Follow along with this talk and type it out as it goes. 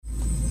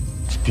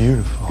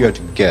beautiful. You have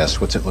to guess.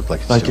 What's it look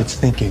like? Like it's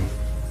thinking.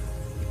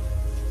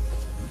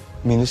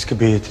 I mean, this could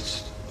be,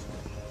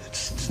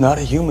 it's not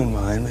a human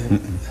mind.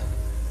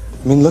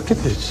 I mean, look at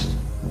this.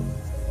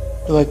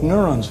 They're like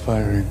neurons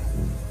firing.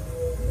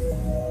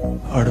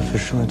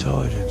 Artificial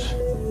intelligence.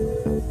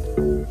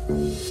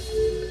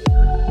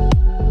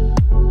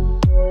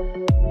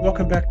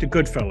 Welcome back to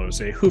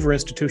Goodfellows, a Hoover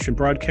Institution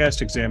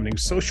broadcast examining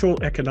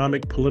social,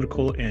 economic,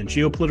 political, and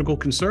geopolitical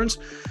concerns.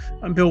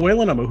 I'm Bill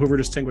Whalen. I'm a Hoover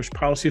Distinguished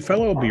Policy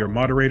Fellow. I'll be your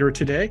moderator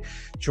today,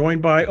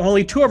 joined by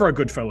only two of our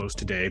Goodfellows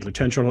today.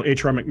 Lieutenant General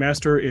H.R.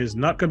 McMaster is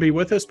not going to be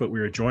with us, but we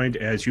are joined,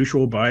 as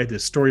usual, by the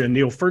historian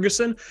Neil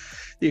Ferguson,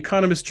 the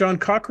economist John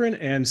Cochrane,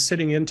 and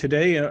sitting in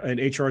today in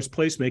HR's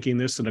place, making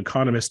this an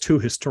Economist 2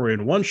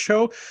 Historian 1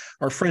 show,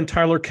 our friend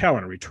Tyler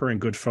Cowen, a returning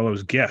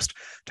Goodfellows guest.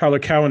 Tyler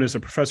Cowen is a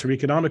professor of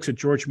economics at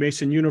George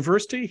Mason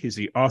University. He's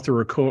the author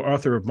or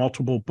co-author of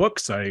multiple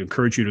books. I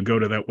encourage you to go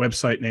to that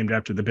website named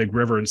after the big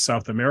river in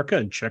South America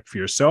and check for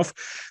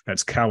yourself.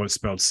 That's Cowen,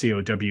 spelled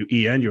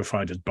C-O-W-E-N. You'll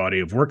find his body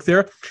of work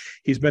there.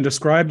 He's been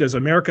described as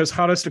America's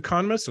hottest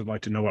economist. I'd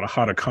like to know what a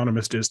hot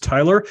economist is,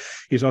 Tyler.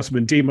 He's also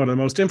been deemed one of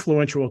the most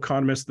influential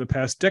economists of the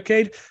past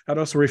decade. I'd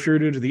also refer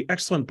you to the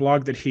excellent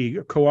blog that he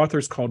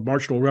co-authors called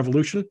Marginal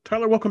Revolution.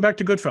 Tyler, welcome back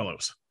to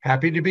Goodfellows.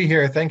 Happy to be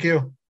here. Thank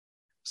you.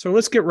 So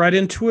let's get right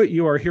into it.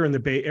 You are here in the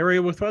Bay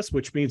Area with us,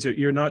 which means that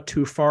you're not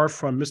too far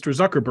from Mr.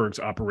 Zuckerberg's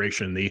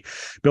operation, the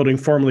building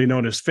formerly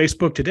known as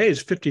Facebook. Today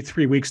is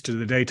 53 weeks to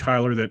the day,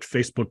 Tyler, that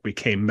Facebook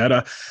became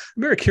Meta.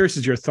 I'm very curious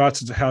as your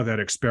thoughts as to how that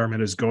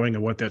experiment is going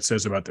and what that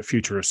says about the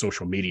future of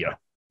social media.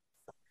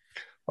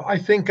 I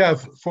think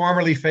of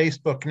formerly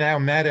Facebook, now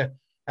Meta,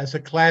 as a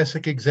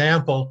classic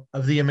example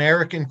of the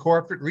American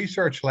corporate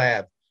research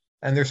lab.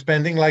 And they're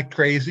spending like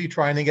crazy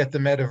trying to get the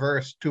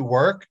metaverse to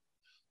work.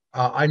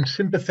 I'm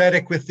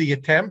sympathetic with the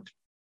attempt.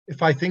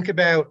 If I think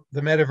about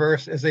the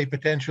metaverse as a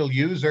potential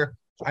user,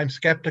 I'm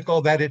skeptical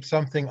that it's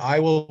something I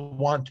will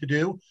want to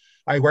do.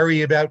 I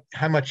worry about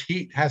how much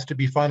heat has to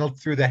be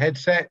funneled through the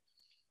headset,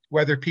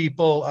 whether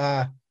people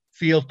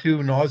feel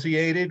too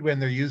nauseated when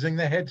they're using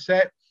the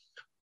headset,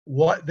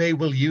 what they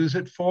will use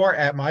it for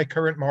at my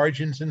current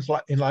margins in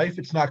life.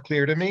 It's not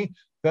clear to me.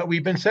 But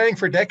we've been saying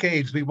for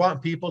decades, we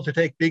want people to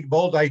take big,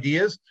 bold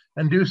ideas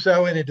and do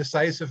so in a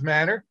decisive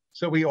manner.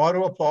 So we ought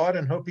to applaud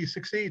and hope he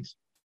succeeds.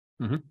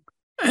 Mm-hmm.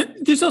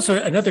 There's also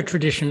another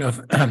tradition of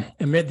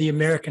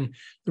the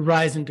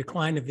rise and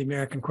decline of the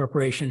American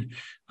corporation.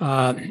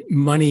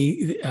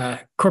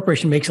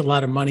 Corporation makes a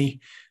lot of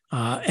money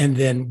and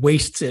then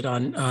wastes it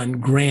on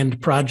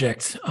grand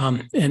projects.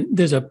 And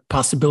there's a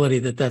possibility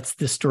that that's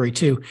this story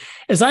too.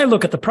 As I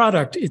look at the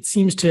product, it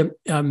seems to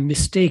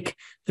mistake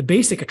the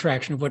basic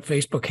attraction of what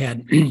Facebook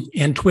had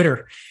and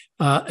Twitter,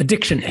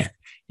 addiction.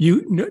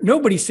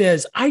 Nobody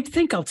says, I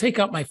think I'll take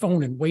out my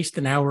phone and waste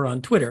an hour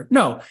on Twitter.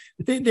 No,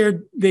 they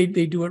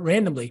do it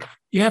randomly.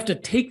 You have to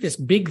take this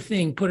big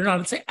thing, put it on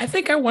and say, I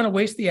think I want to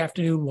waste the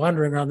afternoon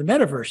wandering around the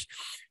metaverse.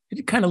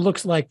 It kind of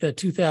looks like the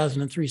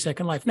 2003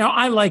 Second Life. Now,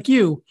 I, like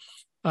you,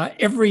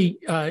 every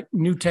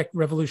new tech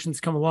revolution's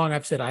come along,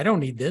 I've said, I don't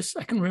need this.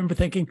 I can remember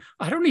thinking,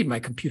 I don't need my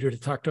computer to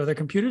talk to other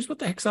computers. What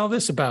the heck's all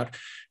this about?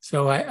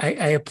 So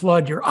I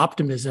applaud your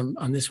optimism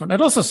on this one.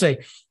 I'd also say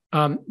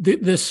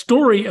the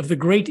story of the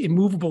great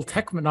immovable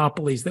tech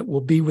monopolies that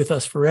will be with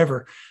us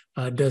forever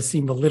does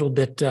seem a little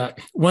bit,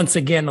 once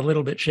again, a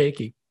little bit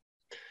shaky.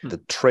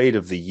 The trade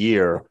of the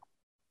year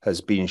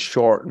has been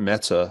short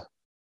Meta,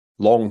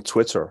 long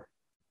Twitter.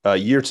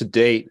 Year to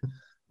date,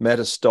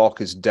 Meta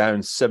stock is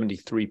down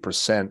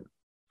 73%.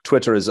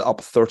 Twitter is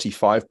up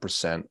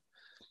 35%.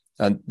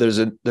 And there's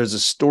a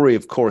story,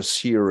 of course,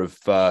 here of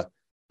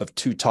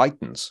two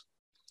titans.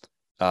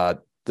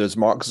 There's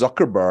Mark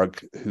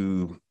Zuckerberg,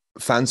 who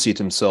fancied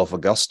himself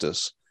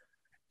Augustus,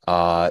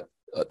 the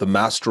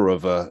master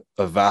of a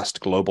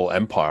vast global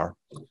empire.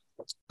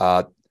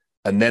 And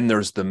then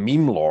there's the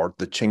meme lord,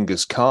 the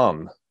Chinggis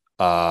Khan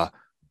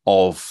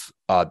of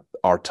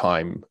our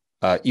time,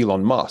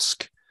 Elon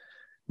Musk.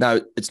 Now,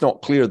 it's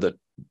not clear that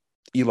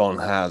Elon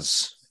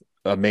has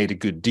made a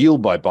good deal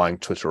by buying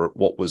Twitter at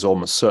what was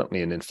almost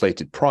certainly an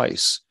inflated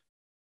price.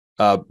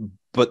 But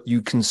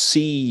you can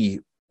see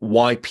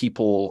why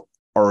people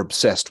are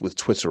obsessed with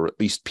Twitter, at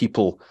least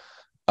people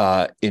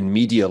in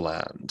media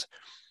land.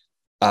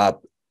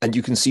 And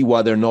you can see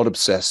why they're not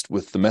obsessed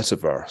with the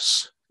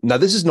metaverse. Now,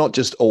 this is not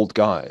just old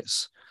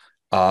guys.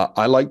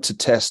 I like to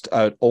test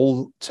out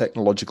all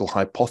technological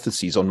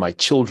hypotheses on my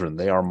children.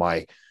 They are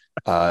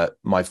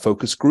my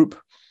focus group.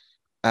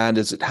 And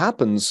as it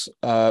happens,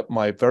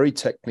 my very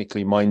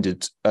technically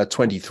minded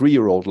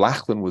 23-year-old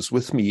Lachlan was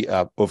with me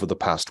over the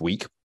past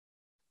week.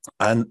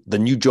 And the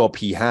new job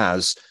he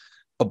has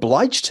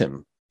obliged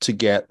him to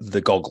get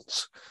the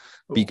goggles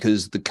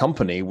because the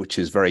company, which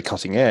is very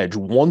cutting edge,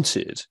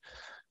 wanted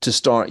to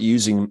start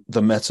using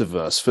the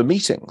metaverse for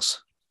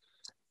meetings.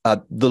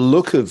 The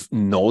look of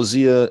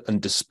nausea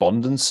and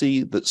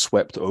despondency that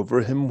swept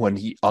over him when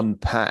he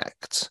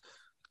unpacked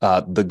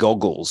the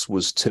goggles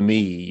was, to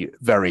me,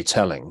 very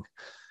telling.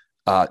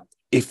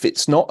 If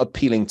it's not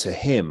appealing to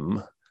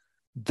him,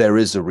 there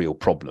is a real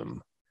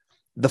problem.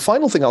 The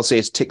final thing I'll say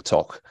is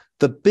TikTok.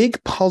 The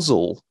big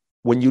puzzle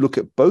when you look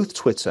at both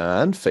Twitter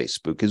and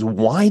Facebook is,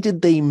 why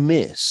did they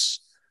miss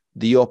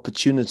the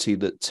opportunity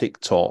that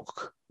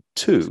TikTok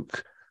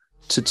took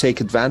to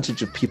take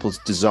advantage of people's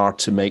desire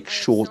to make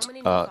short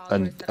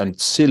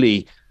and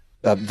silly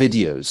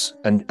videos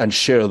and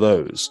share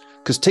those?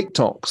 Because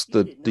TikTok's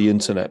the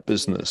internet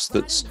business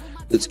that's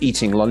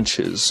eating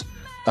lunches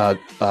on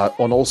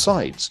all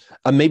sides.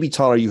 And maybe,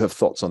 Tyler, you have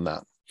thoughts on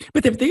that.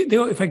 But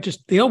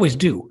they always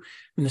do.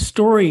 And the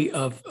story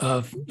of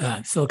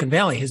Silicon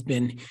Valley has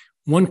been,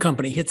 one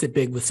company hits it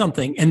big with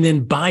something and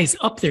then buys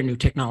up their new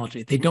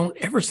technology. They don't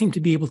ever seem to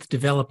be able to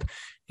develop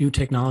new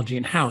technology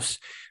in-house.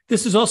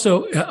 This is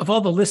also, of all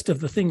the list of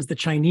the things the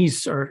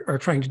Chinese are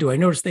trying to do, I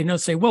noticed they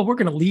say, well, we're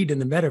going to lead in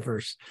the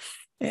metaverse.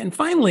 And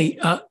finally,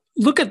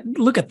 look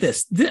at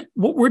this.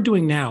 What we're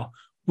doing now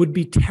would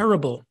be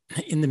terrible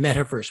in the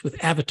metaverse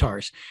with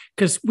avatars,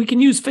 because we can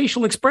use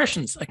facial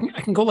expressions. I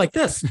can go like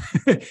this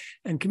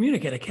and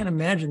communicate. I can't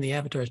imagine the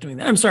avatars doing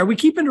that. I'm sorry, we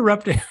keep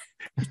interrupting.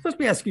 We're supposed to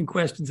be asking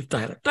questions of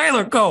Tyler.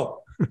 Tyler,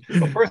 go.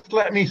 Well, first,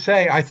 let me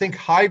say, I think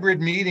hybrid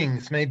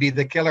meetings may be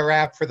the killer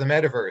app for the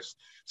metaverse.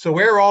 So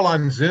we're all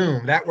on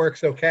Zoom. That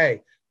works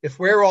okay. If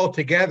we're all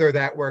together,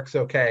 that works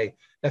okay.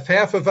 If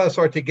half of us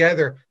are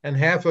together and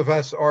half of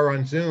us are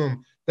on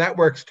Zoom, that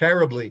works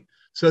terribly.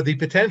 So the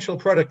potential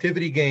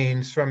productivity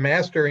gains from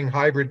mastering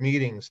hybrid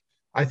meetings,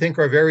 I think,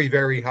 are very,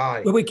 very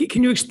high. Wait,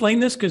 can you explain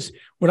this? Because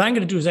what I'm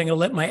going to do is I'm going to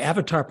let my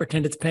avatar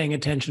pretend it's paying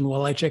attention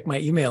while I check my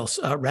emails,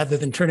 rather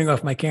than turning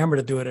off my camera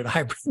to do it at a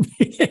hybrid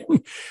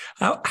meeting.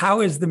 How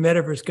is the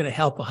metaverse going to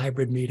help a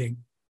hybrid meeting?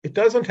 It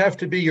doesn't have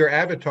to be your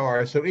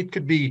avatar. So it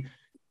could be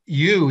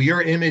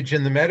your image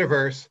in the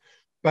metaverse,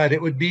 but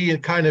it would be a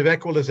kind of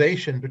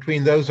equalization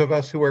between those of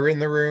us who are in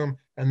the room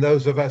and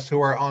those of us who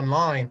are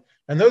online.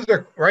 And those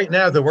are right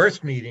now the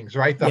worst meetings,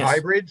 right? The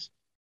hybrids.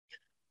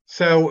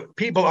 So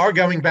people are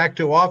going back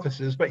to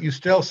offices, but you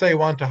still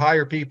want to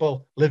hire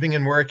people living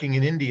and working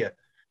in India.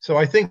 So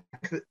I think,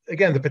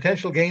 again, the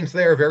potential gains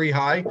there are very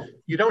high.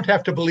 You don't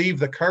have to believe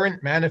the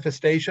current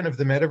manifestation of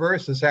the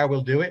metaverse is how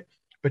we'll do it.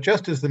 But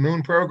just as the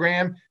moon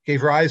program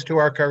gave rise to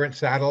our current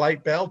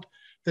satellite belt,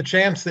 the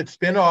chance that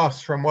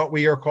spin-offs from what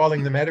we are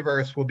calling the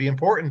metaverse will be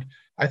important,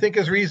 I think,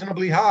 is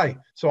reasonably high.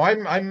 So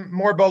I'm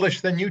more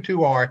bullish than you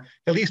two are,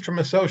 at least from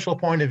a social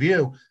point of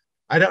view.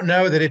 I don't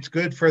know that it's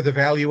good for the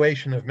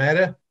valuation of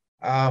Meta.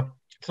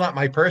 It's not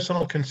my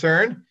personal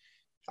concern.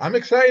 I'm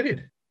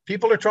excited.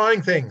 People are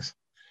trying things.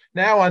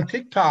 Now on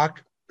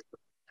TikTok,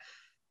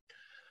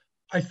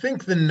 I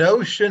think the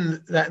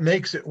notion that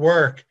makes it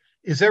work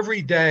is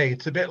every day.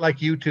 It's a bit like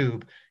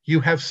YouTube. You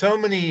have so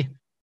many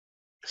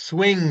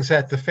swings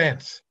at the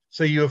fence.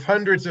 So you have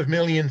hundreds of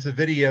millions of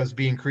videos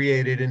being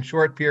created in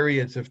short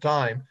periods of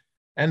time,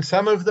 and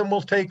some of them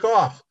will take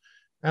off.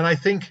 And I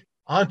think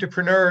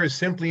entrepreneurs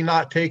simply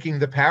not taking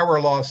the power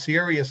law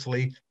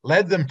seriously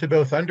led them to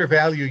both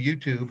undervalue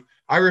YouTube.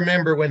 I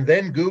remember when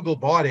then Google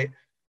bought it,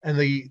 and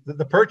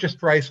the purchase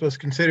price was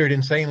considered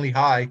insanely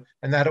high,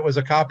 and that it was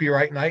a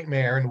copyright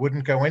nightmare and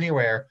wouldn't go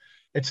anywhere.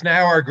 It's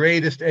now our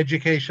greatest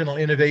educational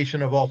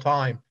innovation of all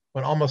time,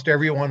 when almost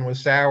everyone was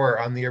sour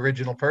on the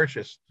original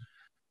purchase.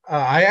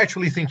 I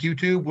actually think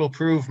YouTube will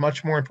prove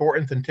much more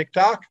important than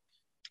TikTok.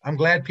 I'm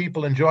glad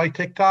people enjoy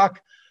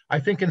TikTok. I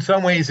think in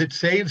some ways it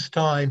saves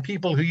time.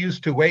 People who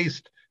used to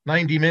waste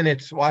 90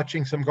 minutes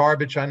watching some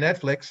garbage on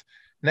Netflix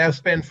now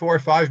spend 4 or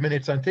 5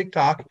 minutes on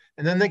TikTok,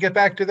 and then they get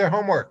back to their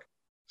homework.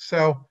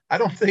 So I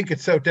don't think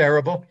it's so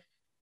terrible.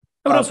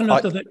 I would also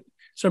note that,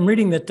 so I'm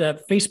reading that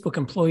Facebook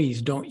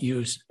employees don't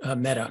use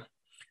Meta.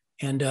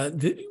 And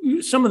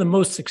some of the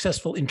most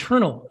successful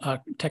internal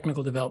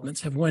technical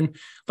developments have when,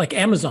 like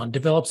Amazon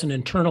develops an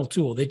internal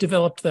tool. They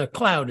developed the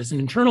cloud as an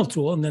internal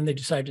tool, and then they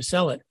decide to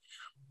sell it.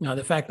 Now,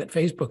 the fact that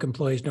Facebook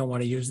employees don't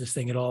want to use this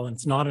thing at all, and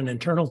it's not an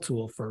internal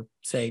tool for,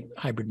 say,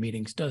 hybrid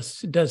meetings,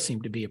 does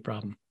seem to be a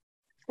problem.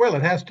 Well,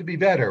 it has to be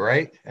better,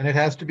 right? And it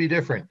has to be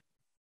different.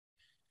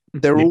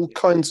 There are all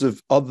kinds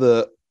of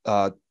other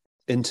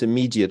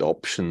intermediate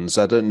options.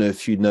 I don't know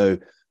if you know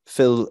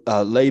Phil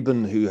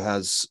Laban, who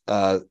has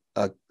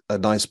a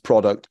nice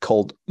product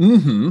called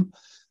MMH.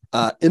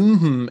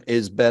 MMH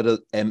is better,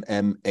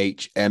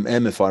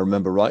 MMHMM, if I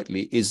remember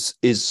rightly,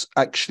 is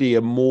actually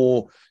a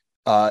more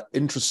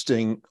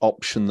interesting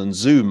option than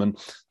Zoom.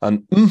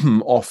 And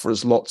MMH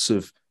offers lots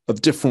of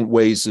different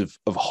ways of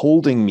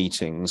holding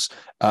meetings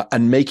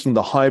and making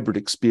the hybrid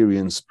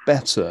experience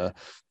better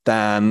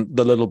than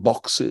the little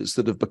boxes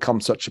that have become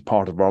such a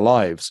part of our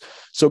lives.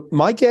 So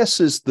my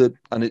guess is that,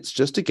 and it's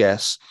just a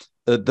guess,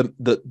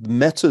 that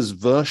Meta's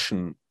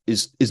version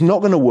is not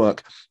going to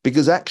work,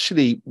 because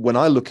actually when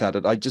I look at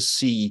it, I just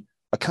see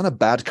a kind of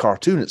bad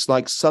cartoon. It's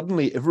like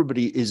suddenly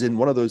everybody is in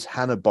one of those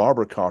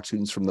Hanna-Barbera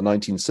cartoons from the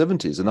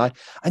 1970s. And I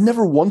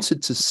never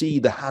wanted to see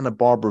the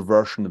Hanna-Barbera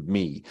version of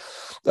me.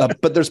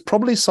 But there's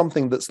probably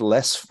something that's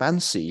less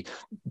fancy,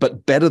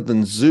 but better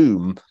than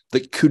Zoom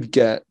that could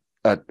get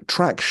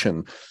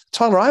traction.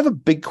 Tyler, I have a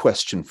big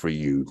question for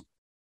you.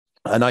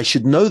 And I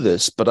should know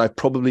this, but I've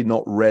probably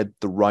not read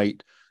the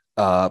right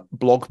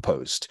blog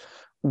post.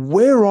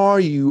 Where are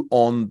you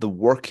on the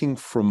working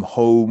from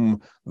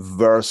home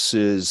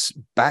versus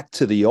back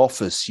to the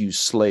office, you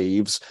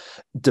slaves,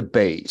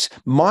 debate?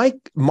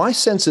 My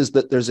sense is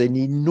that there's an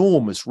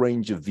enormous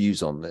range of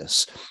views on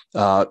this,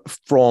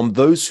 from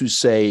those who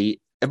say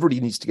everybody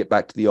needs to get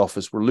back to the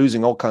office. We're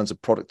losing all kinds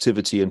of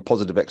productivity and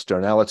positive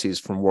externalities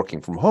from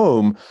working from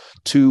home,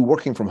 to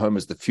working from home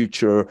is the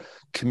future.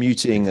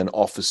 Commuting and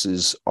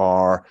offices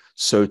are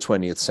so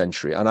 20th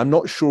century. And I'm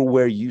not sure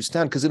where you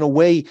stand, because in a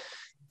way,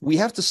 we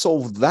have to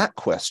solve that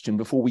question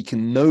before we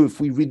can know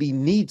if we really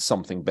need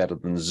something better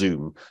than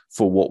Zoom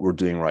for what we're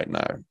doing right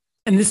now.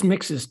 And this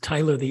mixes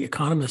Tyler, the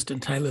economist,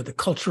 and Tyler, the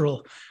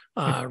cultural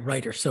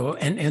writer. So,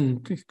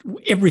 and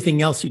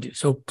everything else you do.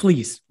 So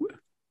please.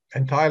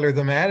 And Tyler,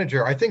 the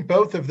manager. I think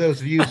both of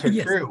those views are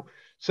Yes. true.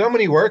 So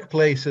many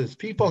workplaces,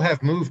 people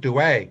have moved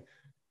away.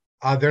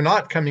 They're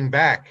not coming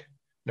back,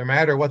 no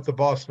matter what the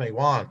boss may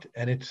want.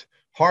 And it's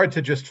hard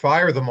to just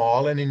fire them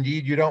all. And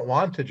indeed, you don't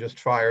want to just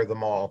fire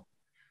them all.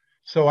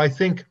 So I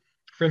think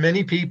for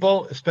many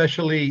people,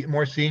 especially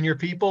more senior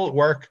people,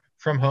 work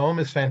from home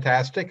is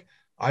fantastic.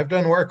 I've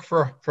done work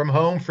from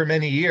home for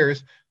many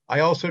years.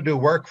 I also do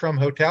work from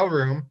hotel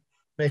room,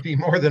 maybe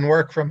more than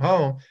work from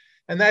home.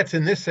 And that's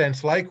in this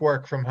sense like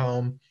work from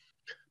home.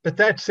 But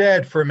that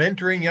said, for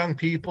mentoring young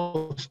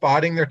people,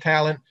 spotting their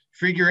talent,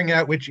 figuring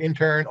out which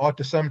intern ought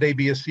to someday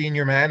be a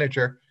senior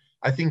manager,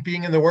 I think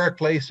being in the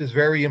workplace is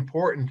very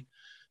important.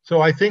 So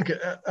I think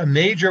a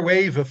major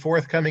wave of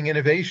forthcoming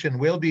innovation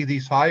will be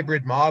these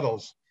hybrid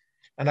models.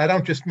 And I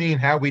don't just mean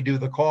how we do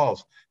the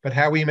calls, but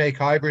how we make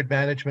hybrid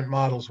management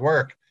models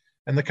work.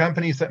 And the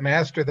companies that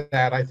master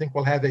that, I think,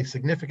 will have a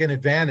significant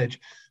advantage.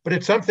 But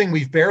it's something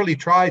we've barely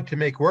tried to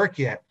make work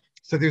yet.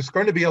 So there's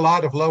going to be a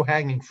lot of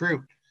low-hanging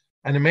fruit.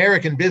 And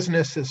American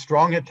business is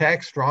strong at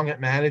tech, strong at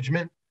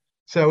management.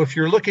 So if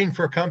you're looking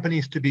for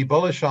companies to be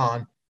bullish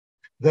on,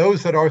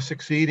 those that are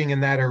succeeding in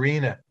that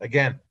arena,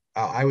 again,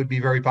 I would be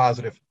very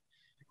positive.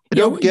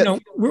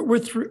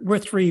 We're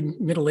three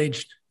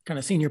middle-aged kind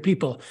of senior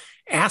people.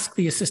 Ask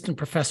the assistant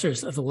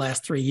professors of the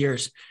last 3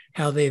 years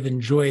how they've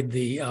enjoyed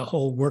the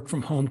whole work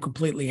from home,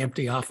 completely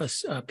empty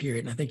office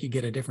period. And I think you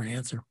get a different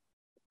answer.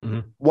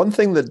 Mm-hmm. One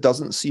thing that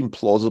doesn't seem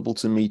plausible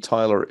to me,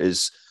 Tyler,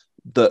 is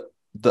the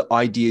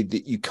idea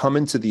that you come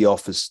into the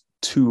office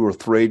 2 or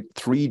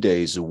 3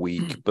 days a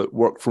week, but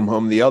work from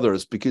home the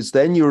others, because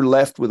then you're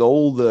left with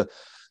all the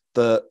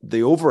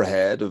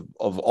overhead of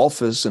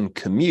office and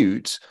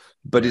commute,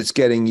 but it's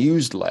getting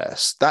used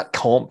less. That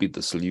can't be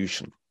the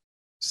solution.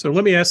 So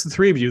let me ask the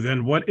three of you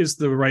then, what is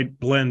the right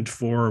blend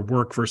for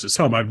work versus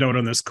home? I've noted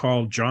on this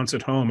call, John's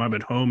at home, I'm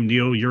at home,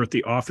 Neil, you're at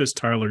the office,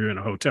 Tyler, you're in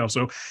a hotel.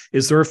 So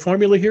is there a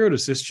formula here, or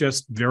does this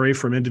just vary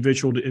from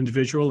individual to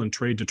individual and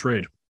trade to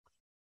trade?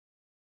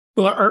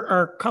 Well,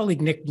 our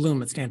colleague Nick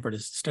Bloom at Stanford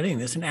is studying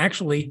this, and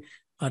actually,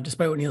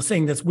 despite what Neil's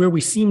saying, that's where we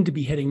seem to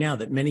be heading now,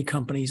 that many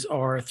companies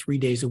are 3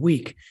 days a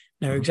week.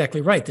 Now, you're exactly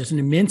right. There's an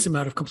immense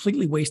amount of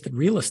completely wasted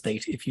real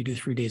estate if you do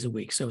 3 days a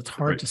week. So it's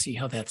hard to see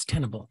how that's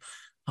tenable.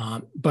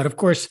 But of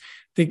course,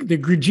 the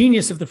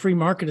genius of the free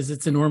market is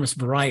its enormous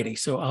variety.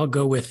 So I'll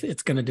go with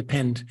it's going to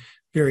depend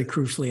very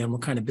crucially on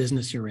what kind of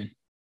business you're in.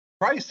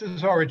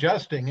 Prices are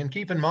adjusting, and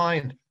keep in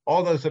mind,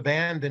 all those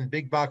abandoned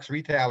big box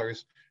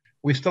retailers,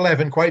 we still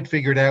haven't quite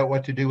figured out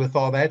what to do with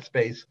all that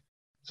space.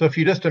 So if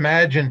you just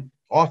imagine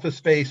office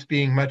space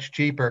being much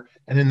cheaper,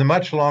 and in the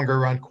much longer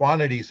run,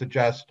 quantities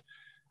adjust,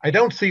 I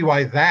don't see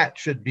why that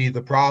should be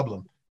the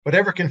problem.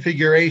 Whatever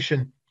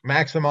configuration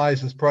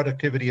maximizes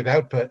productivity of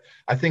output,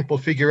 I think we'll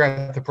figure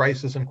out the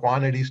prices and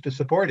quantities to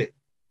support it.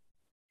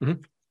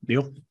 Mm-hmm.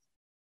 Neil?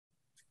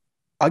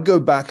 I go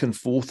back and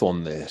forth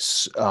on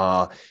this.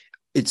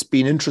 It's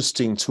been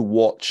interesting to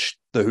watch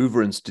the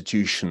Hoover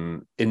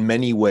Institution in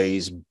many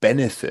ways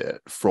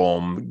benefit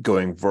from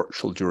going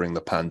virtual during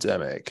the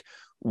pandemic.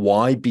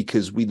 Why?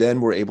 Because we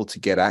then were able to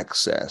get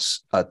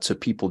access to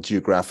people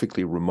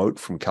geographically remote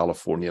from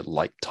California,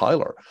 like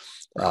Tyler,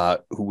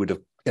 who would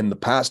have in the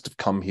past have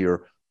come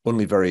here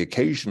only very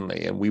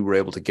occasionally. And we were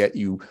able to get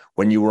you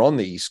when you were on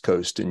the East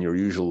Coast in your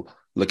usual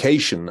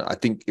location. I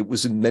think it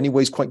was in many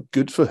ways quite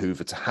good for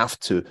Hoover to have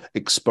to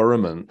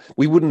experiment.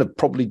 We wouldn't have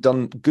probably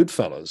done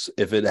Goodfellas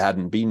if it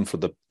hadn't been for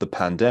the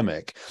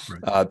pandemic.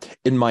 Right.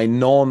 In my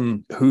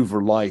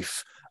non-Hoover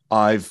life,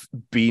 I've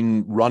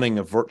been running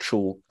a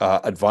virtual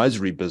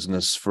advisory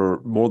business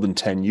for more than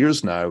 10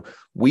 years now.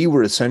 We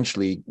were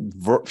essentially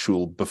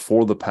virtual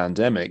before the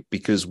pandemic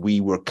because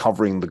we were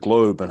covering the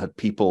globe and had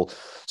people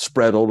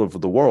spread all over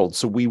the world.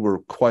 So we were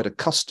quite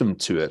accustomed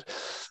to it.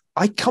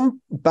 I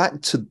come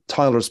back to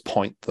Tyler's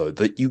point, though,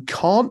 that you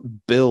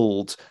can't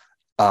build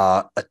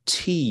a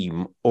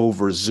team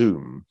over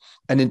Zoom.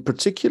 And in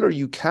particular,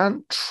 you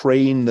can't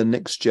train the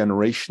next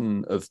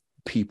generation of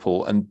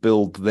people and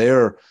build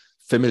their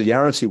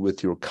familiarity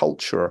with your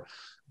culture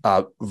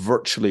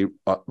virtually,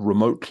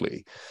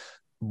 remotely.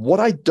 What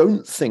I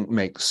don't think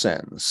makes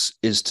sense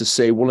is to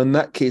say, well, in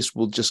that case,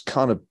 we'll just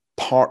kind of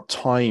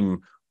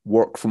part-time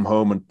work from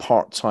home and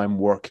part-time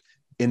work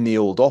in the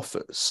old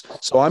office.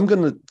 So I'm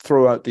going to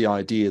throw out the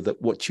idea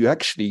that what you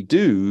actually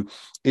do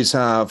is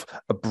have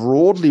a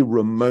broadly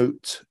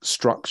remote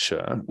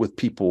structure with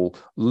people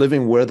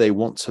living where they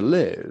want to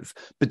live,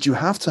 but you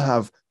have to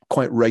have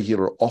quite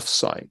regular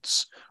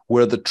offsites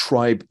where the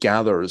tribe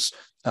gathers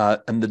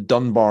and the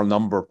Dunbar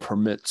number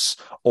permits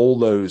all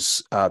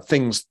those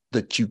things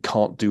that you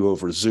can't do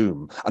over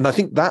Zoom. And I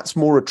think that's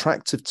more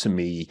attractive to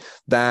me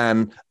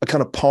than a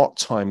kind of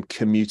part-time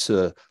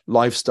commuter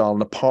lifestyle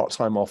and a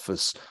part-time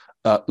office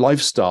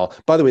lifestyle.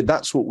 By the way,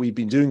 that's what we've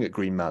been doing at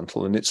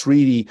Greenmantle, and it's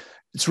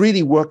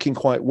really working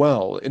quite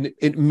well. And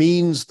it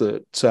means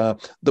that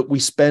that we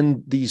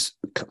spend these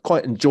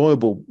quite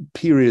enjoyable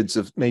periods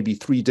of maybe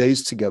 3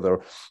 days together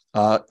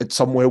at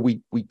somewhere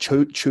we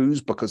choose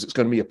because it's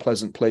going to be a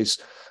pleasant place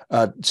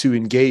to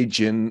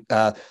engage in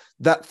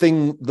that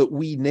thing that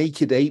we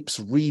naked apes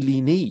really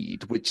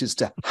need, which is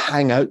to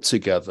hang out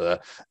together,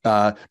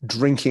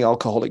 drinking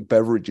alcoholic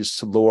beverages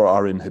to lower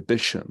our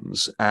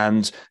inhibitions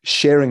and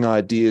sharing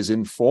ideas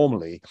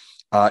informally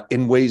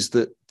in ways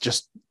that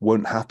just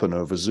won't happen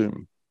over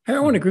Zoom. I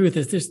want to agree with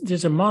this.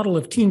 There's a model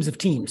of teams of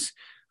teams.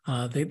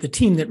 The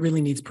team that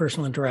really needs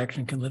personal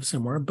interaction can live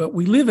somewhere, but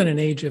we live in an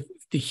age of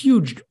the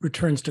huge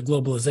returns to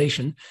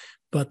globalization,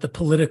 but the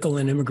political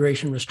and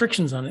immigration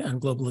restrictions on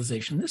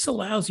globalization. This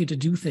allows you to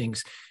do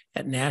things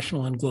at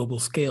national and global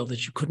scale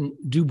that you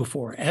couldn't do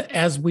before,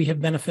 as we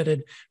have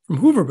benefited from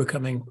Hoover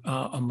becoming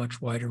a much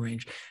wider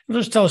range. I'll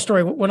just tell a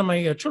story. One of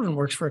my children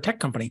works for a tech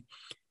company,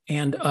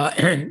 and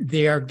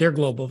they're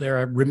global.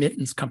 They're a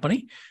remittance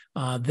company.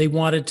 They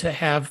wanted to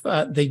have,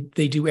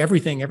 they do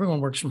everything.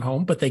 Everyone works from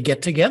home, but they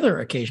get together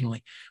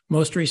occasionally.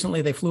 Most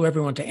recently, they flew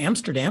everyone to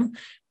Amsterdam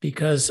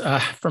because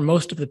for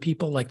most of the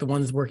people, like the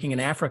ones working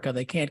in Africa,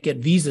 they can't get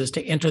visas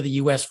to enter the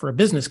US for a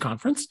business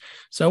conference.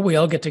 So we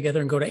all get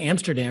together and go to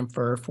Amsterdam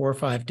for 4 or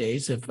 5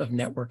 days of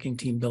networking,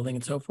 team building,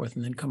 and so forth,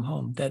 and then come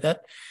home.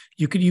 That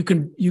you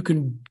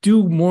can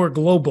do more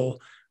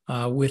global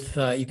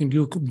you can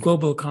do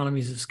global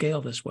economies of scale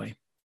this way.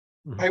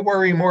 I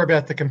worry more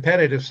about the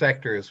competitive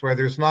sectors where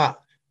there's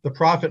not the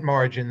profit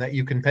margin that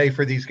you can pay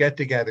for these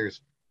get-togethers.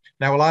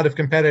 Now, a lot of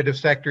competitive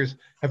sectors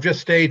have just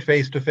stayed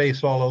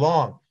face-to-face all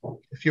along.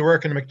 If you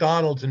work in a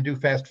McDonald's and do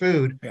fast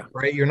food,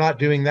 right, you're not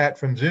doing that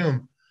from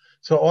Zoom.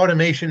 So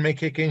automation may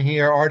kick in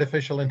here,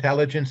 artificial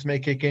intelligence may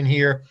kick in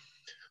here,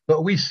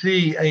 but we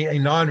see a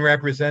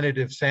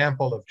non-representative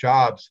sample of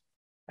jobs.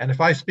 And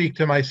if I speak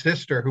to my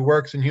sister who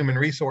works in human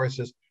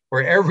resources,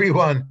 where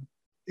everyone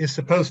is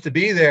supposed to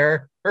be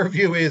there, her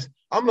view is,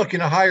 I'm looking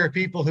to hire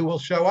people who will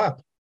show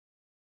up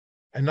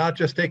and not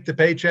just take the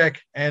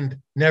paycheck and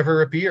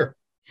never appear.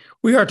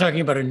 We are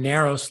talking about a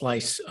narrow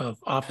slice of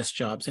office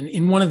jobs. And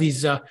in one of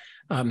these,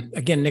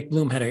 again, Nick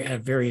Bloom had a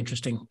very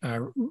interesting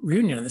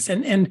reunion on this.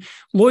 And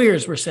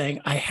lawyers were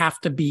saying, I have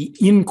to be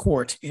in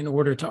court in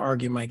order to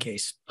argue my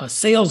case.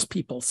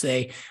 Salespeople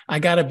say, I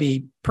got to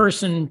be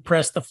person,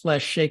 press the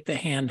flesh, shake the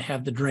hand,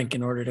 have the drink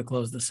in order to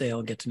close the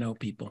sale, get to know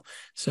people.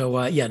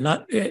 So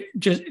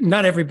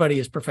not everybody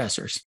is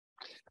professors.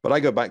 But I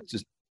go back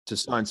to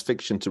science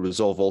fiction to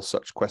resolve all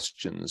such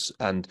questions.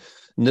 And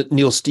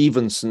Neil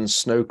Stephenson's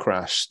Snow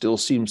Crash still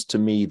seems to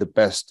me the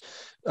best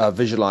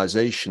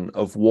visualization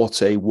of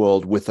what a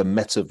world with a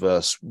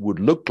metaverse would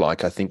look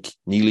like. I think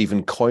Neil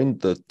even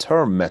coined the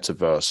term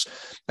metaverse.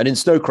 And in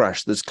Snow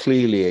Crash, there's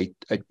clearly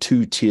a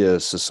two-tier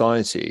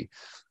society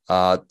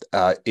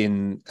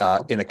in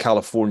a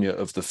California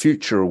of the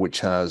future, which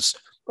has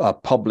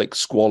public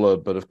squalor,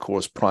 but of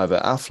course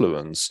private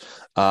affluence,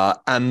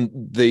 and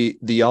the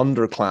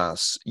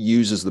underclass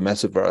uses the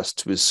metaverse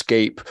to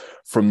escape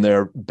from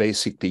their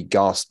basically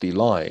ghastly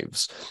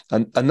lives,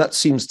 and that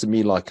seems to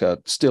me like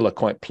still a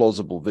quite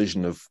plausible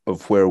vision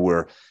of where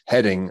we're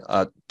heading.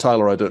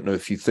 Tyler, I don't know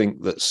if you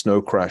think that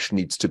Snow Crash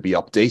needs to be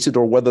updated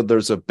or whether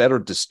there's a better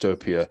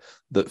dystopia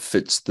that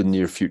fits the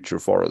near future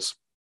for us.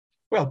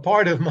 Well,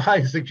 part of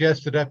my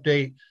suggested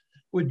update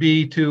would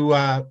be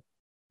to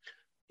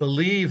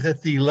believe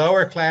that the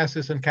lower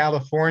classes in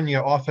California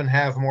often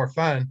have more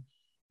fun.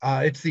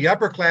 It's the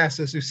upper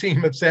classes who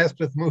seem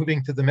obsessed with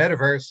moving to the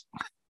metaverse,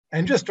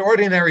 and just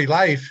ordinary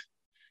life,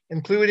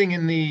 including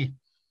in the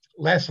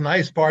less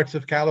nice parts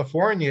of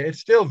California,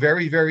 it's still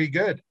very, very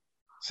good.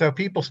 So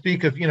people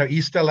speak of,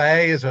 East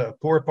LA as a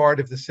poor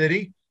part of the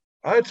city.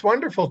 It's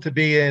wonderful to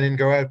be in and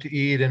go out to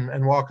eat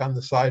and walk on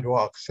the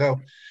sidewalk. So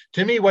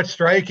to me, what's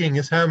striking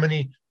is how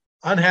many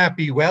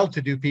unhappy,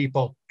 well-to-do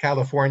people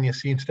California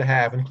seems to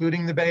have,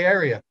 including the Bay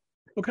Area.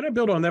 Well, can I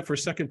build on that for a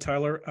second,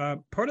 Tyler?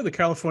 Part of the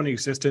California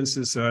existence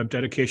is a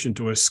dedication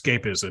to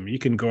escapism. You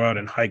can go out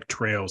and hike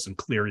trails and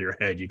clear your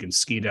head. You can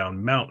ski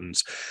down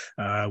mountains.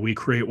 We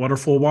create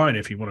wonderful wine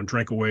if you want to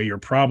drink away your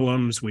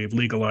problems. We've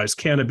legalized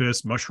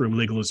cannabis. Mushroom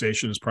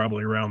legalization is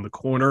probably around the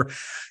corner.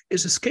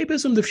 Is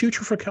escapism the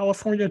future for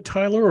California,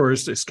 Tyler, or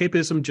is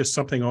escapism just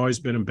something always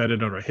been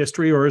embedded in our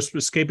history, or is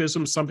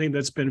escapism something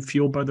that's been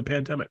fueled by the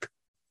pandemic?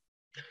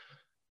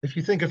 If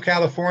you think of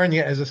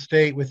California as a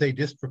state with a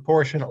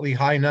disproportionately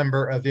high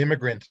number of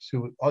immigrants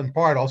who in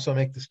part also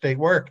make the state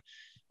work,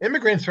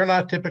 immigrants are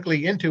not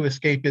typically into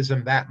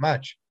escapism that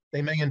much.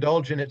 They may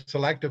indulge in it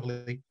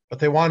selectively, but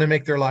they want to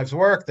make their lives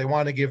work. They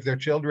want to give their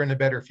children a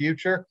better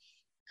future.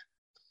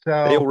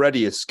 So they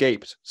already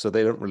escaped, so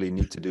they don't really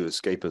need to do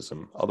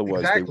escapism.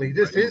 Otherwise, exactly,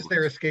 this is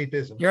their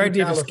escapism. Your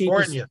idea of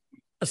California.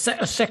 Escape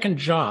is a second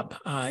job.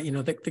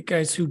 The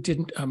guys who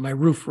did my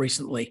roof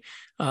recently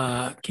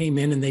came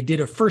in and they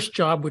did a first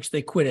job, which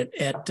they quit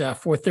at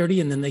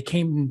 4:30, and then they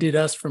came and did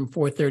us from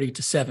 4:30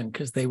 to 7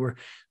 because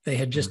they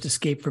had just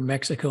escaped from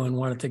Mexico and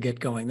wanted to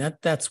get going.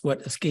 That's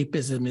what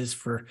escapism is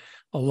for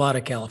a lot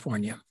of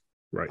California.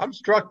 Right. I'm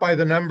struck by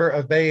the number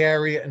of Bay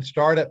Area and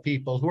startup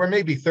people who are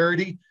maybe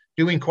 30,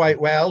 doing quite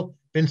well,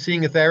 been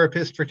seeing a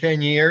therapist for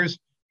 10 years,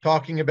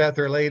 talking about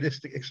their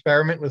latest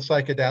experiment with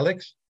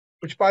psychedelics,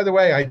 which, by the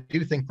way, I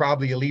do think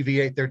probably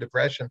alleviate their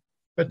depression.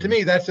 But to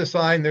me, that's a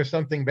sign there's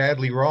something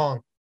badly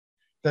wrong,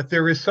 that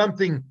there is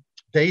something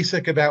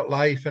basic about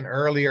life in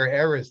earlier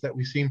eras that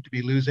we seem to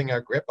be losing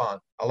our grip on.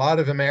 A lot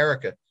of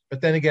America,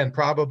 but then again,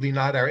 probably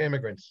not our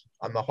immigrants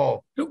on the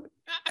whole.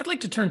 I'd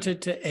like to turn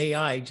to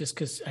AI just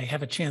because I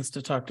have a chance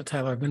to talk to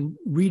Tyler. I've been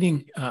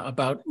reading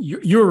about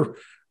your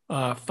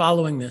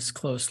following this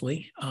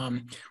closely.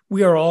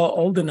 We are all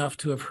old enough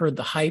to have heard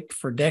the hype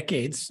for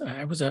decades.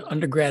 I was an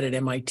undergrad at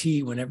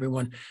MIT when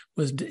everyone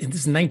was, in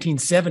this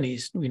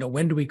 1970s,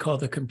 when do we call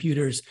the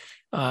computers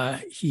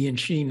he and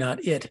she,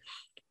 not it?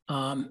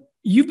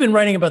 You've been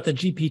writing about the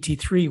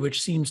GPT-3,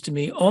 which seems to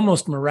me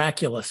almost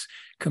miraculous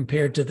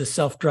compared to the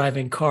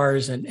self-driving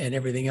cars and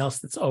everything else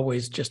that's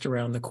always just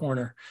around the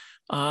corner.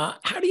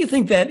 How do you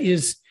think that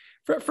is?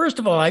 First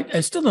of all, I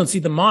still don't see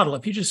the model.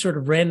 If you just sort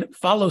of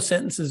follow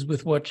sentences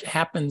with what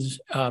happens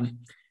on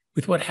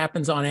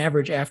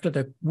average after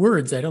the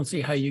words, I don't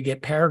see how you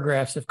get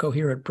paragraphs of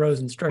coherent prose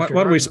and structure.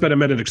 Why don't we spend a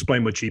minute and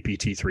explain what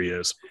GPT-3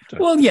 is?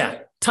 Well, yeah.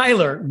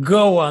 Tyler,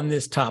 go on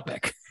this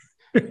topic.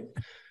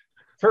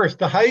 First,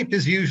 the hype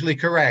is usually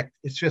correct.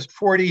 It's just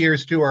 40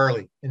 years too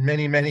early in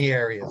many, many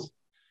areas.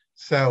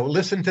 So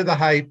listen to the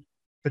hype,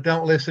 but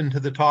don't listen to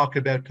the talk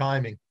about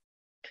timing.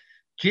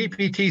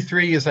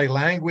 GPT-3 is a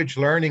language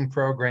learning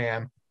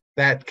program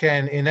that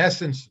can, in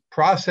essence,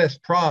 process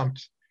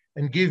prompts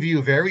and give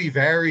you very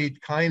varied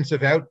kinds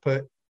of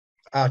output,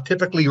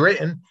 typically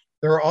written.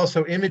 There are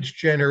also image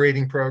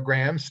generating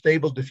programs.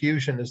 Stable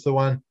Diffusion is the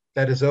one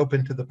that is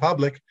open to the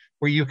public,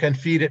 where you can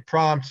feed it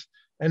prompts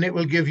and it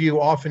will give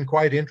you often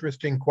quite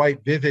interesting,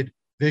 quite vivid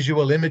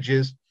visual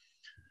images.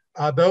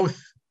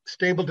 Both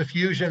Stable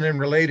Diffusion and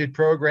related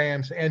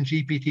programs and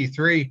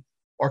GPT-3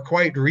 are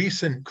quite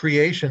recent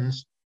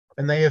creations,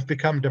 and they have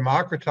become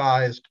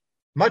democratized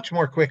much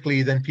more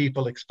quickly than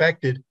people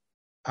expected.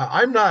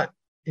 I'm not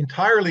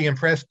entirely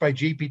impressed by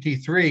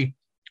GPT-3,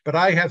 but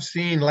I have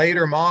seen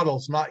later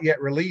models not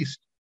yet released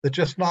that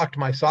just knocked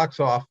my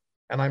socks off,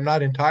 and I'm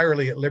not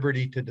entirely at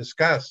liberty to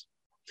discuss.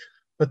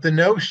 But the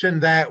notion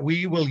that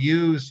we will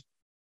use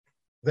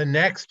the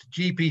next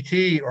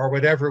GPT, or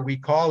whatever we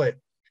call it,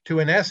 to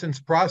in essence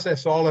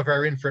process all of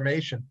our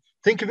information.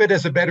 Think of it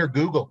as a better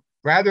Google.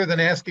 Rather than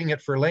asking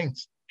it for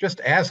links,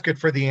 just ask it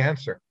for the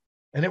answer.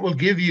 And it will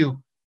give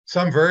you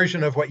some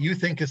version of what you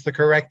think is the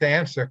correct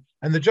answer.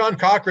 And the John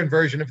Cochrane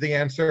version of the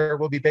answer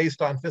will be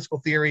based on fiscal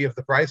theory of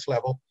the price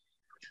level.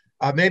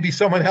 Maybe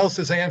someone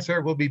else's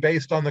answer will be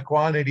based on the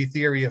quantity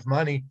theory of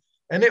money.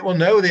 And it will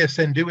know this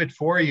and do it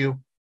for you.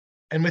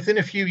 And within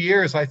a few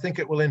years, I think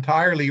it will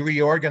entirely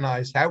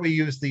reorganize how we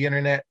use the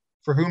internet,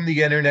 for whom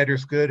the internet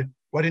is good,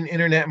 what an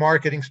internet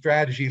marketing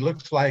strategy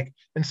looks like.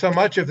 And so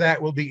much of that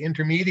will be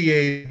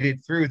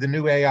intermediated through the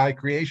new AI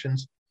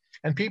creations.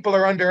 And people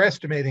are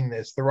underestimating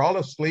this. They're all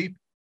asleep.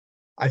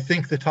 I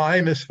think the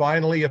time is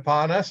finally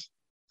upon us.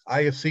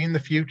 I have seen the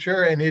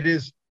future, and it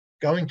is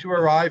going to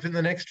arrive in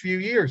the next few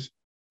years.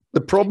 The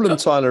problem,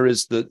 Tyler,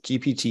 is that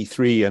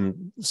GPT-3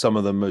 and some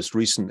of the most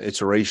recent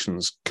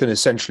iterations can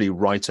essentially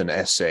write an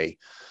essay,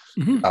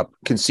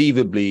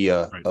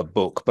 conceivable a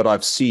book. But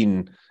I've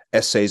seen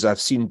essays,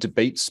 I've seen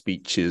debate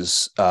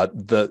speeches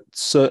that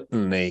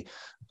certainly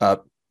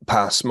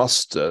pass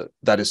muster.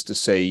 That is to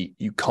say,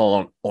 you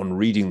can't, on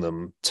reading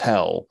them,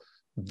 tell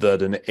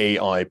that an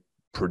AI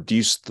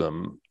produced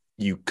them.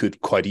 You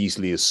could quite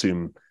easily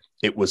assume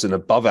it was an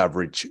above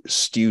average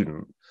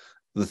student.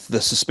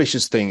 The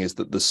suspicious thing is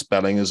that the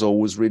spelling is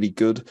always really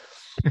good,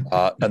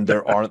 and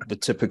there aren't the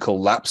typical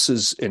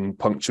lapses in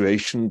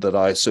punctuation that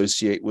I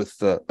associate with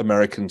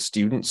American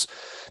students.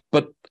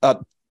 But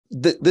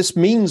this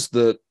means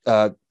that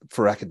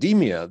for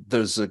academia,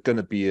 there's going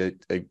to be a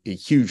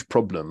huge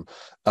problem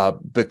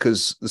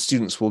because the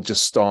students will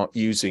just start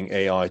using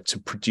AI to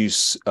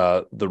produce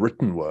the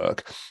written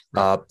work.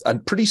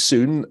 And pretty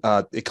soon,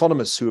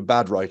 economists who are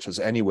bad writers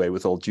anyway,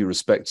 with all due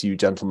respect to you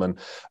gentlemen,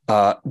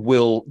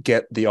 will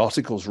get the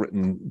articles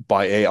written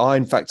by AI.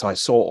 In fact, I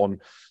saw on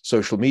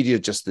social media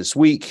just this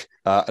week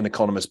an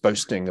economist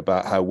boasting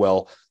about how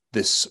well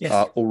this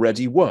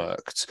already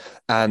worked.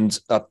 And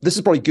this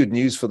is probably good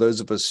news for those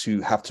of us who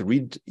have to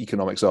read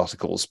economics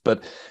articles.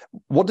 But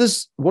what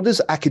does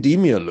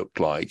academia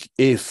look like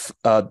if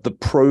the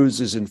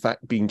prose is in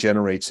fact being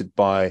generated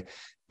by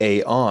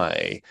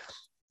AI?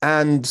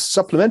 And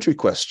supplementary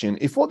question,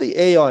 if what the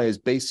AI is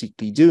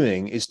basically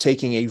doing is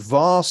taking a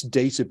vast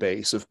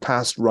database of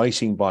past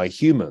writing by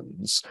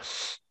humans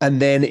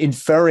and then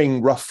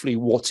inferring roughly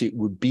what it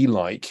would be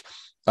like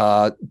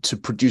to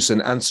produce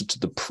an answer to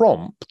the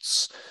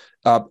prompts,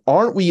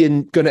 aren't we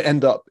going to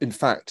end up, in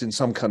fact, in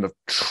some kind of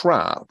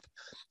trap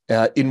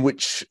in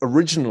which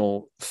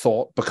original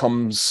thought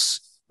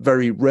becomes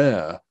very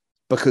rare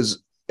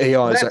because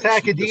AI is That's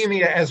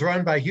academia as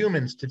run by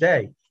humans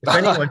today. If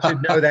anyone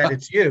should know that,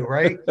 it's you,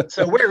 right?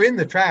 So we're in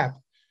the trap.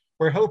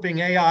 We're hoping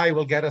AI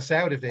will get us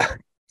out of it.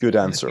 Good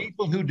answer. The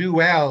people who do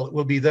well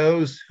will be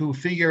those who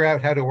figure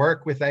out how to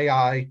work with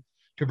AI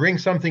to bring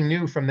something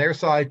new from their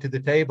side to the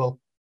table,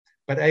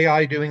 but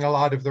AI doing a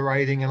lot of the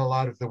writing and a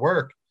lot of the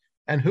work.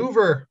 And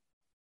Hoover,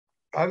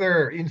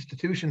 other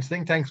institutions,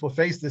 think tanks will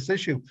face this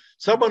issue.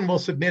 Someone will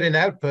submit an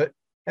output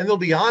and they'll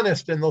be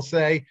honest and they'll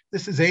say,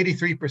 this is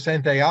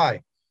 83%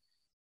 AI.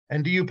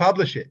 And do you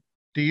publish it?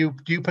 Do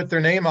you put their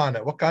name on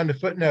it? What kind of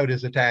footnote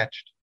is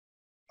attached?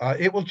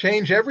 It will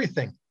change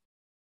everything.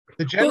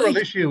 The general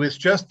issue is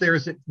just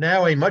there's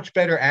now a much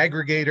better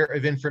aggregator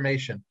of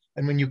information.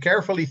 And when you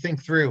carefully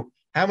think through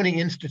how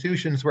many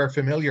institutions we're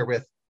familiar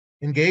with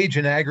engage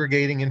in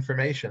aggregating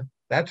information,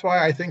 that's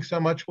why I think so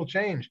much will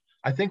change.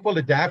 I think we'll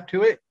adapt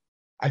to it.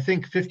 I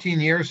think 15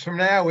 years from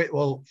now, it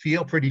will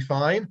feel pretty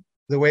fine,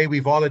 the way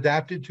we've all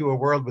adapted to a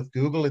world with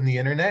Google and the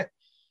internet.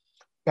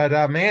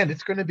 But man,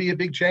 it's going to be a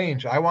big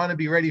change. I want to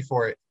be ready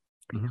for it.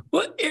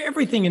 Well,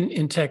 everything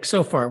in tech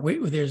so far,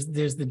 there's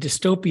the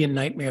dystopian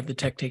nightmare of the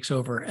tech takes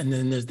over, and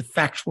then there's the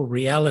factual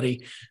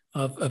reality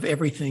of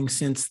everything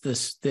since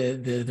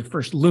the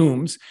first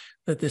looms,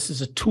 that this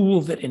is a tool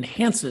that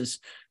enhances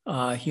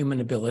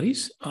human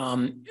abilities,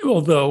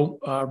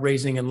 although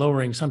raising and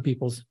lowering some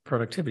people's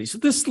productivity. So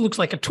this looks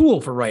like a tool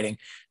for writing.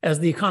 As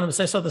The Economist,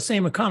 I saw the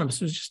same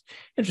Economist. It was just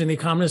interesting. The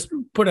Economist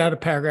put out a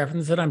paragraph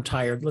and said, I'm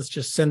tired. Let's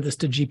just send this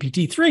to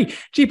GPT-3.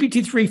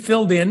 GPT-3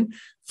 filled in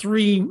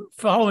 3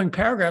 following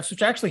paragraphs,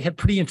 which actually had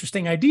pretty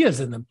interesting ideas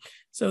in them.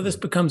 So this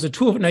becomes a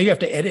tool. Now you have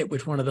to edit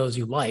which one of those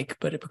you like,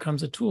 but it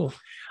becomes a tool.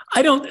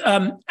 I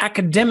don't,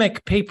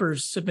 academic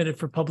papers submitted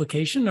for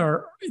publication,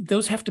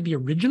 those have to be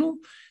original.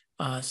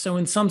 So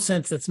in some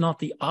sense, that's not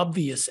the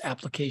obvious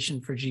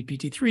application for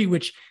GPT-3,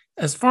 which,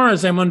 as far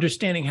as I'm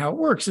understanding how it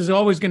works, is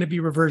always going to be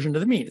reversion to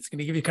the mean. It's going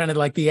to give you kind of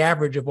like the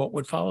average of what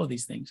would follow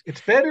these things.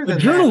 It's better than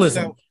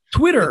journalism, that,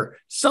 Twitter,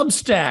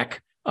 Substack.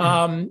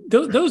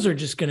 Those are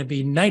just going to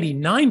be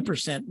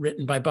 99%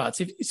 written by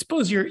bots. If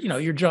suppose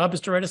your job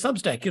is to write a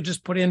Substack, you'll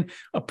just put in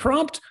a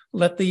prompt,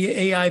 let the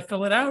AI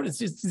fill it out.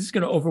 It's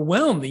going to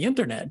overwhelm the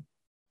internet.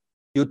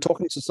 You're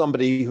talking to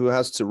somebody who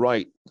has to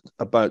write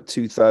about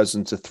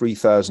 2,000 to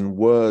 3,000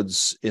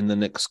 words in the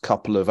next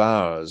couple of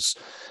hours,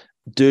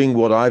 doing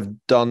what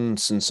I've done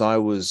since I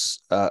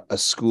was a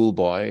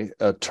schoolboy,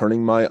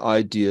 turning my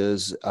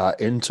ideas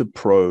into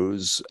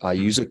prose. I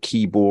use a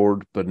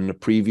keyboard, but in a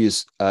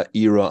previous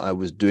era, I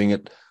was doing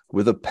it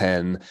with a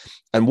pen.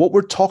 And what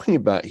we're talking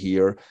about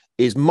here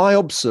is my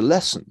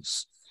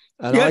obsolescence.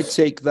 And yes.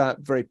 I take that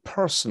very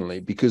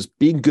personally, because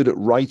being good at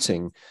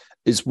writing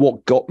is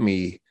what got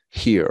me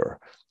here.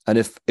 And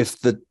if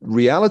the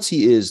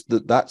reality is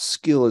that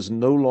skill is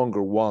no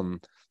longer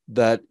one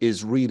that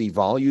is really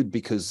valued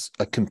because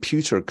a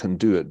computer can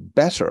do it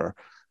better,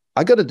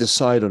 I got to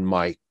decide on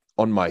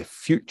my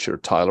future,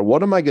 Tyler.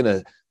 What am I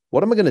going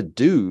to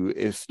do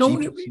if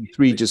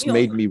GPT-3 just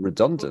made me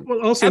redundant?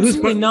 Well, also,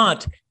 absolutely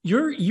not.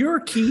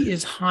 Your key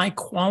is high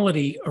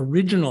quality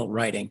original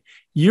writing.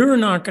 You're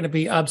not going to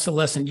be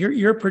obsolescent.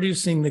 You're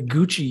producing the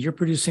Gucci. You're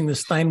producing the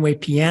Steinway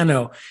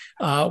piano.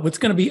 I'm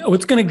advancing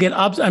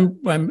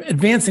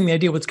the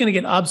idea. What's going to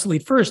get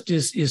obsolete first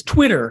is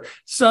Twitter,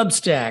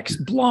 Substacks,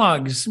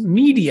 blogs,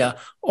 media,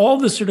 all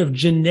the sort of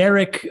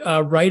generic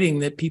writing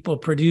that people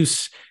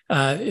produce,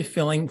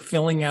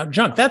 filling out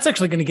junk. That's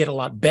actually going to get a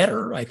lot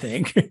better, I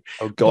think.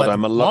 Oh God,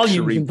 I'm a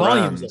luxury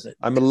brand.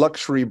 I'm a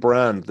luxury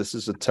brand. This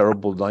is a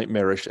terrible,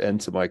 nightmarish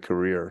end to my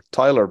career.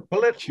 Tyler,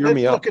 let's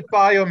look at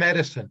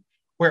biomedicine.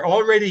 We're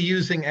already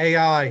using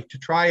AI to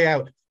try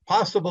out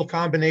possible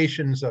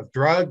combinations of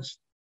drugs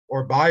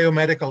or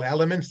biomedical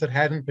elements that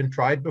hadn't been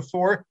tried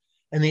before.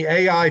 And the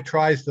AI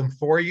tries them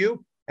for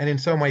you and in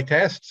some way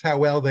tests how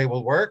well they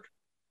will work.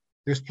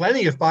 There's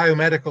plenty of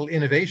biomedical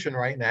innovation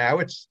right now.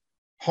 It's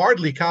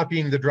hardly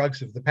copying the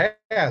drugs of the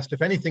past.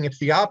 If anything, it's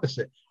the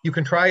opposite. You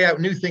can try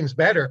out new things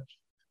better,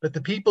 but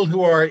the people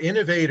who are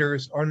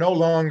innovators are no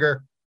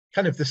longer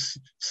kind of the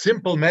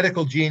simple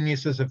medical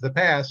geniuses of the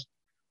past.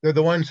 They're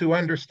the ones who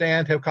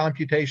understand how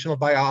computational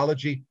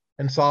biology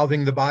and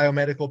solving the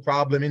biomedical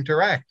problem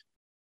interact.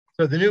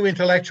 So the new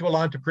intellectual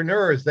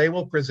entrepreneurs, they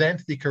will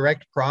present the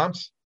correct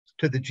prompts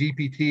to the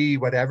GPT,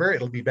 whatever,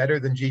 it'll be better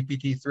than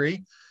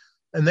GPT-3.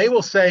 And they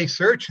will say,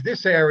 search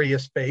this area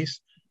space.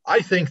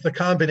 I think the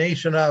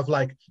combination of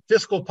like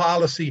fiscal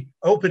policy,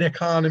 open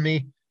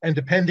economy, and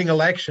depending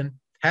election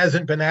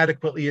hasn't been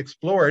adequately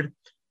explored.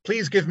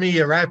 Please give me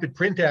a rapid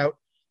printout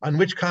on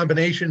which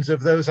combinations of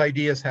those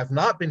ideas have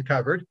not been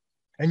covered.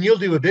 And you'll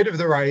do a bit of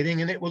the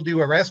writing and it will do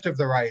a rest of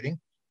the writing.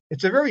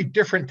 It's a very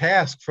different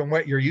task from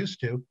what you're used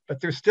to, but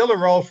there's still a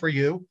role for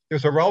you.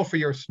 There's a role for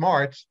your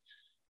smarts.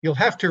 You'll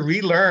have to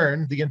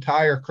relearn the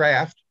entire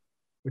craft,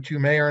 which you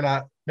may or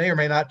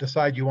may not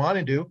decide you want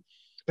to do,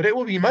 but it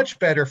will be much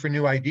better for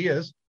new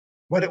ideas.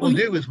 What it will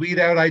do is weed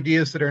out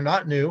ideas that are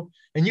not new.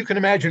 And you can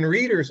imagine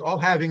readers all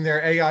having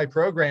their AI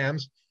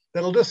programs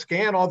that'll just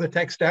scan all the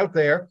text out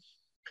there,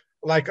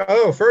 like,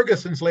 oh,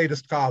 Ferguson's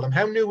latest column.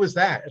 How new was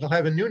that? It'll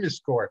have a newness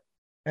score.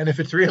 And if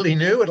it's really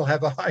new, it'll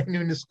have a high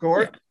newness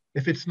score. Yeah.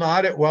 If it's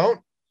not, it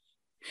won't.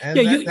 And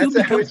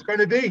that's how it's going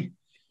to be.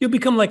 You'll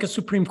become like a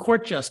Supreme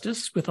Court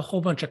justice with a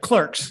whole bunch of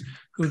clerks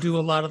who do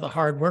a lot of the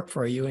hard work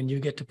for you, and you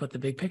get to put the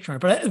big picture on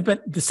it.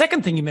 But the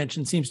second thing you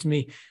mentioned seems to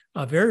me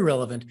very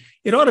relevant.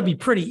 It ought to be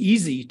pretty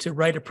easy to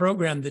write a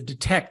program that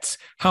detects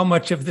how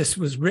much of this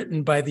was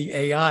written by the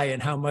AI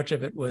and how much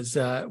of it was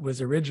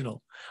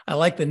original. I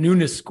like the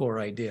newness score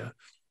idea.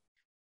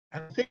 I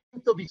think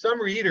there'll be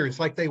some readers,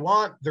 like they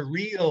want the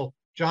real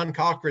John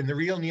Cochrane, the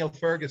real Neil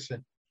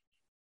Ferguson,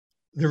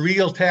 the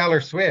real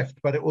Taylor Swift,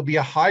 but it will be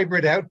a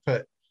hybrid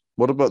output.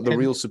 What about the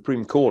real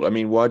Supreme Court? I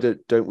mean, why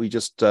don't we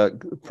just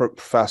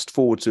fast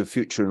forward to a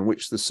future in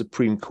which the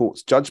Supreme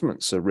Court's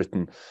judgments are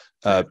written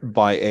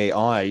by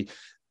AI?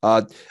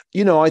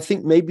 I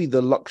think maybe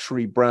the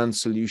luxury brand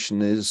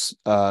solution is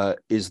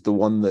the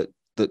one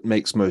that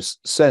makes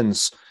most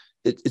sense.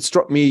 It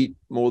struck me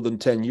more than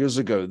 10 years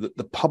ago that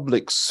the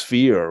public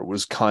sphere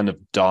was kind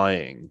of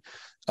dying,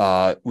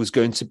 was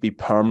going to be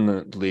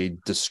permanently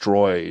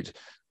destroyed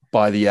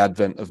by the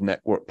advent of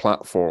network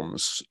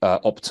platforms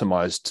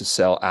optimized to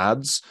sell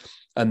ads,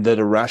 and that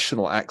a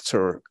rational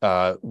actor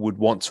would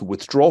want to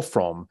withdraw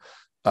from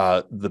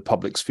the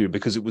public sphere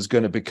because it was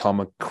going to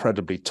become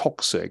incredibly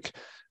toxic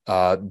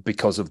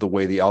because of the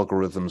way the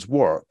algorithms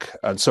work.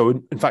 And so,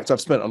 in fact, I've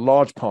spent a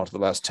large part of the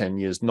last 10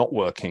 years not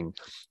working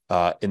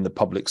in the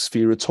public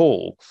sphere at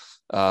all,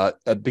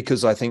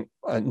 because I think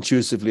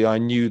intuitively I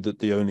knew that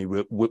the only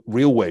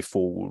real way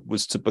forward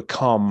was to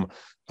become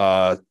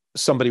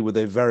somebody with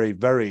a very,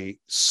 very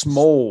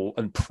small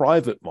and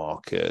private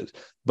market,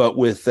 but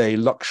with a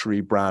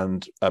luxury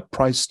brand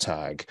price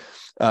tag.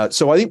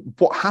 So I think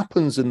what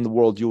happens in the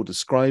world you're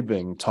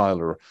describing,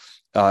 Tyler,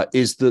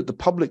 is that the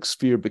public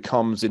sphere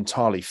becomes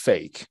entirely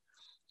fake,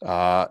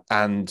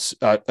 and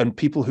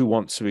people who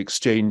want to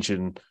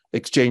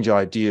exchange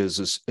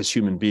ideas as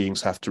human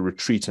beings have to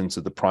retreat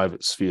into the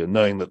private sphere,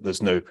 knowing that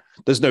there's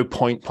no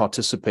point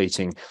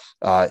participating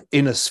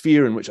in a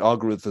sphere in which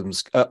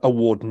algorithms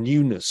award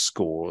newness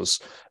scores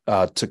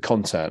to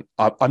content.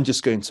 I'm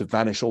just going to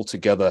vanish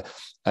altogether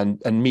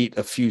and meet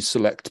a few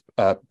select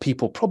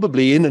people,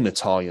 probably in an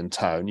Italian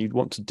town. You'd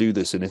want to do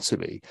this in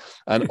Italy,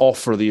 and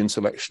offer the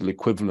intellectual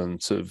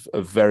equivalent of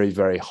very,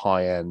 very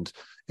high-end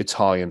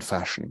Italian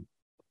fashion.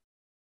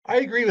 I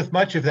agree with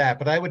much of that,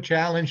 but I would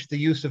challenge the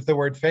use of the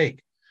word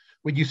fake.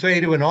 Would you say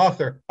to an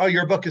author, oh,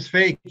 your book is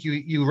fake,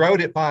 you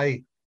wrote it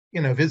by,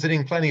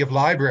 visiting plenty of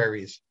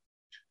libraries?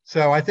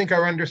 So I think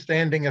our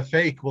understanding of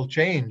fake will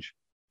change,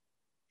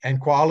 and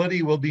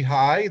quality will be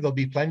high. There'll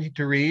be plenty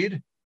to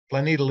read,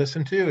 plenty to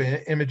listen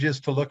to, images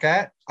to look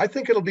at. I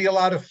think it'll be a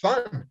lot of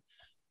fun.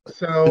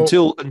 So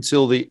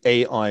until the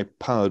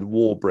AI-powered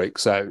war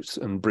breaks out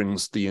and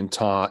brings the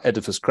entire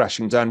edifice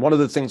crashing down. One of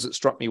the things that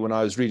struck me when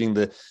I was reading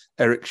the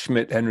Eric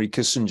Schmidt, Henry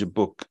Kissinger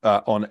book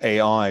on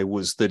AI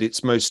was that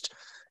its most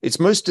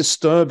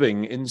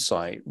disturbing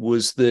insight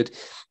was that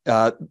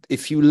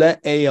if you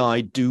let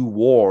AI do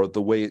war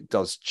the way it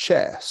does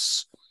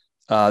chess,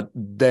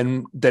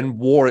 then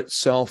war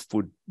itself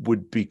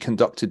would be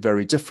conducted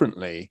very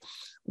differently,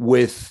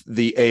 with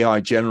the AI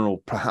general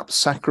perhaps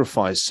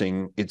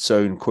sacrificing its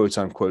own quote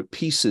unquote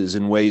pieces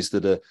in ways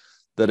that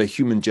a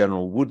human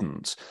general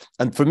wouldn't.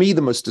 And for me,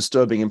 the most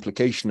disturbing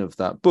implication of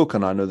that book,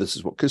 and I know this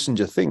is what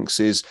Kissinger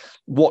thinks, is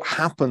what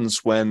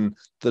happens when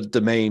the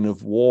domain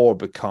of war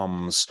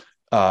becomes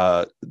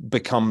a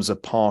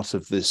part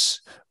of this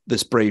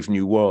brave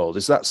new world.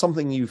 Is that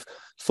something you've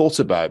thought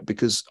about?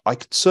 Because I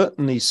could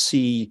certainly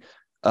see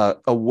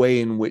a way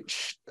in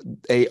which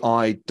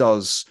AI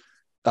does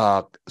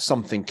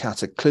something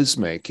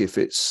cataclysmic if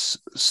it's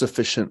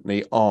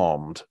sufficiently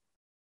armed.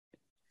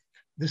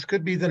 This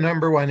could be the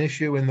number one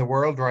issue in the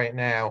world right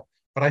now,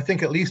 but I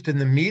think at least in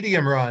the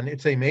medium run,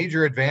 it's a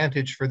major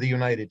advantage for the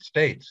United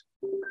States.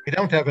 We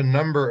don't have a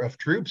number of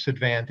troops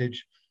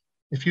advantage.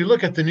 If you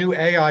look at the new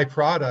AI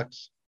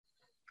products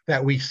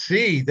that we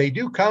see, they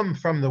do come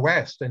from the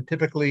West and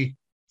typically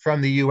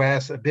from the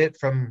US, a bit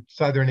from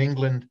Southern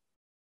England.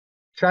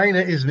 China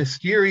is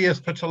mysterious,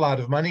 puts a lot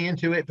of money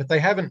into it, but they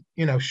haven't,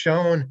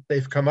 shown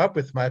they've come up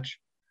with much.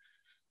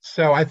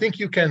 So I think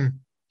you can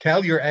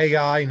tell your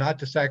AI not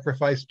to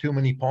sacrifice too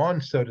many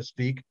pawns, so to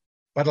speak,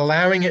 but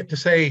allowing it to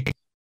say,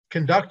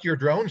 conduct your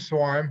drone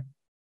swarm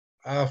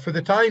for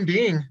the time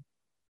being,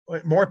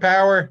 more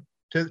power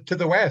to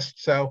the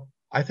West. So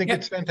I think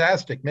it's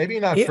fantastic. Maybe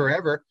not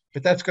forever,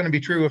 but that's going to be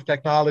true of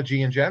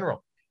technology in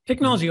general.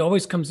 Technology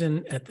always comes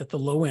in at the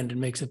low end and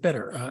makes it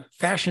better.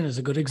 Fashion is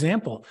a good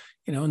example.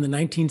 In the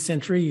 19th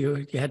century,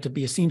 you had to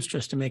be a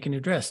seamstress to make a new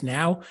dress.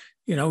 Now,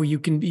 you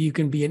can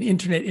be an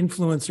internet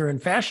influencer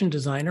and fashion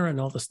designer, and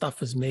all the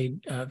stuff is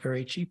made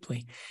very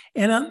cheaply.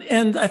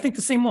 And I think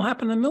the same will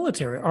happen in the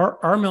military.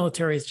 Our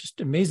military is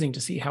just amazing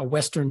to see how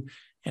Western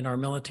and our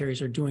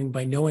militaries are doing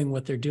by knowing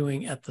what they're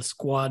doing at the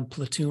squad,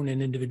 platoon,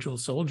 and individual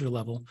soldier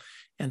level.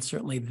 And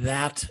certainly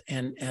that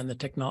and the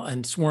technology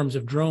and swarms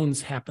of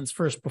drones happens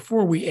first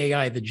before we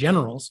AI the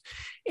generals.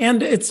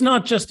 And it's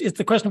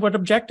the question of what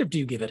objective do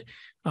you give it?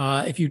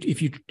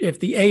 If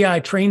the AI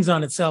trains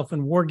on itself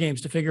in war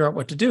games to figure out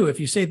what to do, if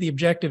you say the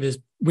objective is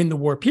win the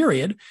war,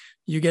 period,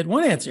 you get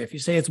one answer. If you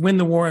say it's win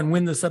the war and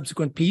win the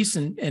subsequent peace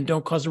and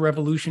don't cause a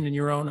revolution in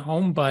your own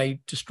home by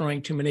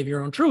destroying too many of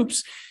your own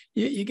troops,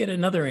 you get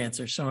another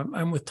answer. So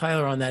I'm with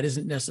Tyler on that.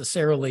 Isn't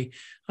necessarily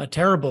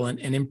terrible, and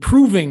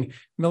improving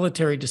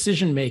military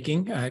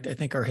decision-making, I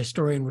think our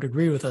historian would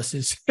agree with us,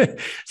 is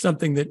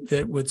something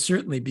that would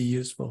certainly be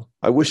useful.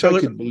 I wish I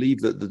could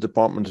believe that the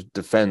Department of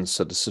Defense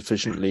had a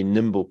sufficiently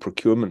nimble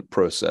procurement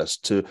process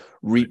to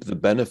reap the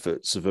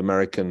benefits of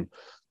American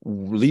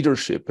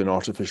leadership in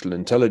artificial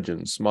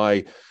intelligence.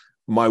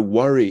 My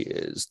worry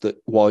is that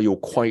while you're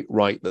quite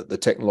right that the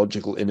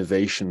technological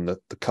innovation, that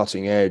the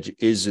cutting edge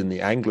is in the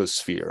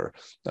Anglosphere,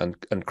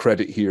 and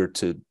credit here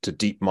to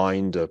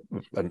DeepMind,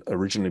 an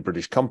originally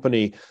British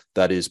company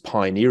that is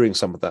pioneering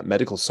some of that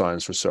medical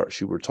science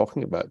research you were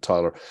talking about,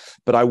 Tyler.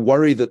 But I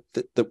worry that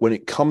when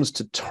it comes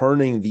to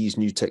turning these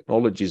new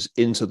technologies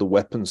into the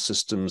weapon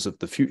systems of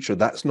the future,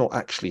 that's not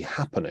actually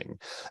happening.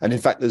 And in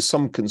fact, there's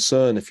some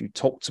concern if you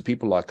talk to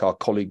people like our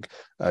colleague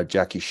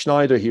Jackie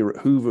Schneider here at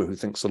Hoover, who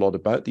thinks a lot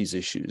about these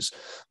issues,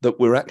 that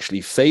we're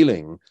actually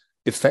failing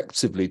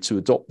effectively to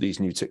adopt these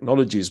new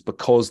technologies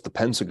because the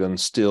Pentagon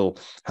still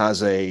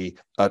has a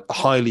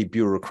highly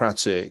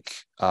bureaucratic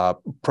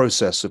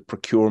process of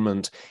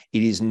procurement.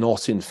 It is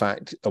not, in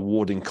fact,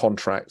 awarding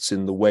contracts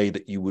in the way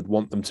that you would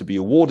want them to be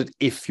awarded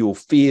if your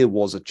fear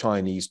was a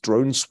Chinese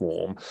drone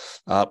swarm.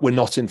 We're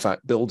not, in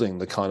fact, building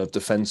the kind of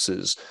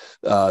defenses.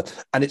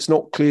 And it's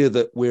not clear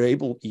that we're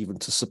able even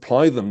to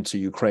supply them to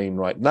Ukraine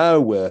right now,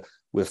 where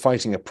we're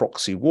fighting a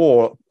proxy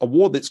war, a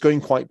war that's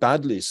going quite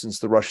badly since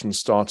the Russians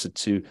started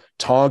to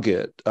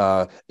target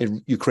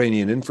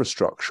Ukrainian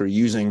infrastructure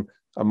using,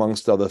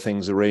 amongst other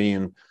things,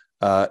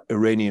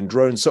 Iranian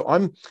drones. So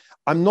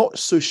I'm not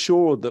so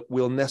sure that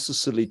we'll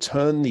necessarily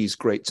turn these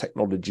great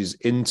technologies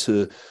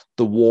into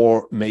the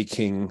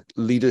war-making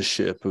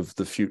leadership of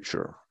the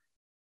future.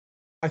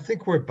 I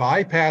think we're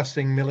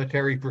bypassing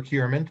military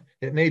procurement.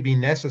 It may be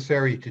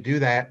necessary to do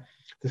that.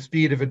 The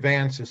speed of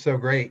advance is so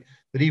great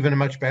that even a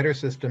much better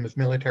system of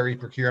military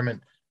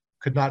procurement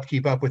could not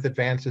keep up with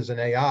advances in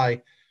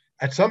AI.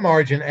 At some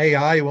margin,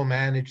 AI will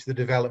manage the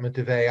development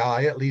of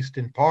AI, at least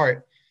in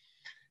part,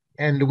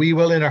 and we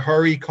will in a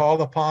hurry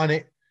call upon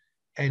it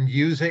and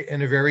use it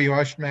in a very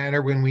rushed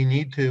manner when we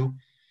need to.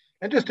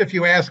 And just if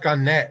you ask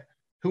on net,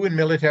 who in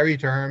military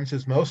terms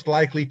is most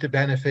likely to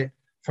benefit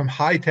from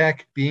high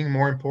tech being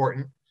more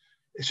important,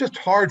 it's just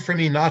hard for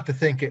me not to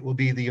think it will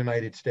be the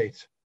United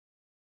States.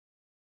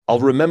 I'll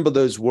remember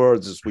those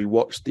words as we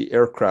watched the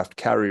aircraft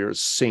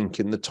carriers sink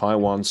in the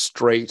Taiwan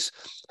Strait,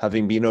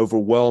 having been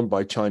overwhelmed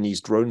by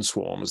Chinese drone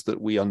swarms that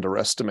we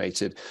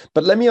underestimated.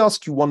 But let me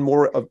ask you one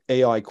more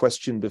AI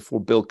question before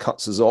Bill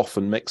cuts us off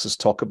and makes us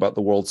talk about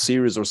the World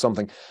Series or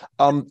something.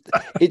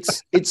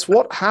 It's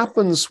what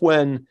happens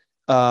when,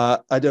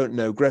 I don't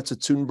know, Greta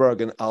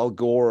Thunberg and Al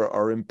Gore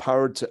are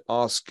empowered to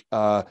ask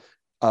a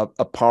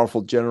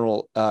powerful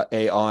general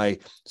AI,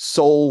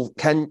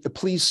 can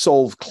please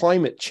solve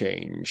climate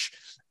change?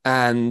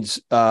 And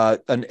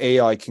an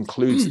AI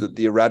concludes that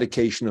the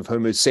eradication of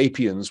Homo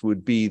sapiens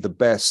would be the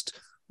best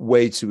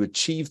way to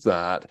achieve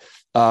that.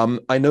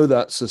 I know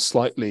that's a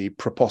slightly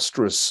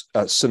preposterous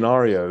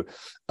scenario,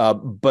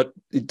 but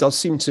it does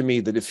seem to me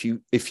that if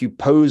you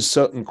pose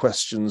certain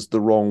questions the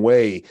wrong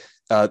way,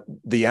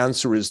 the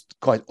answer is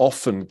quite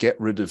often get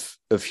rid of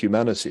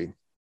humanity.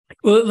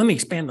 Well, let me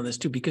expand on this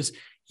too, because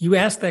you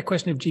ask that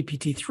question of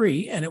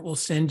GPT-3 and it will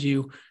send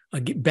you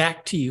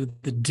back to you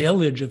the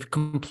deluge of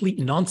complete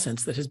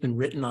nonsense that has been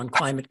written on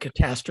climate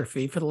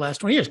catastrophe for the last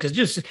 20 years. Because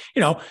just,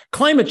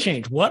 climate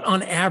change, what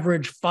on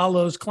average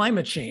follows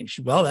climate change?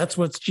 Well, that's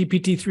what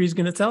GPT-3 is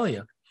going to tell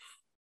you.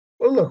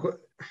 Well,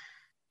 look,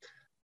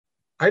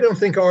 I don't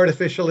think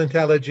artificial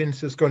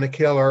intelligence is going to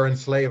kill or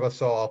enslave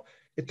us all.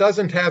 It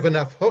doesn't have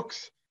enough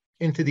hooks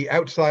into the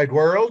outside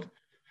world.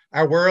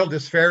 Our world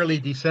is fairly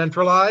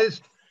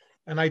decentralized,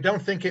 and I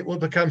don't think it will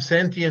become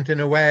sentient in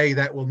a way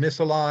that will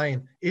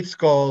misalign its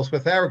goals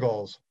with our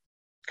goals.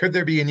 Could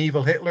there be an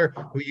evil Hitler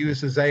who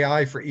uses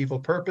AI for evil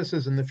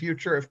purposes in the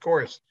future? Of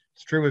course.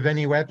 It's true of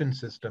any weapon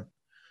system.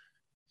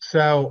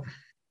 So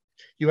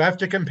you have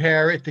to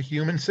compare it to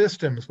human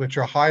systems, which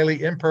are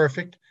highly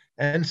imperfect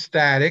and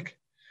static.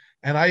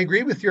 And I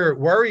agree with your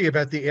worry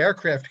about the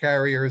aircraft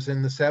carriers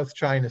in the South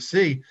China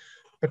Sea,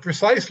 but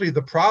precisely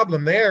the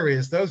problem there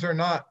is those are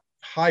not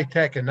high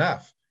tech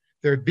enough.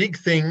 They're big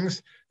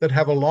things that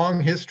have a long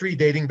history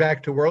dating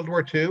back to World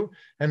War II,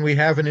 and we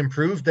haven't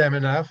improved them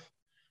enough.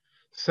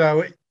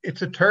 So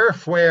it's a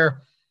turf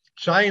where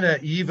China,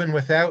 even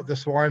without the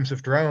swarms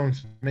of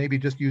drones, maybe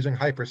just using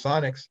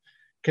hypersonics,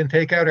 can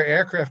take out our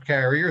aircraft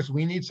carriers.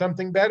 We need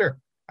something better.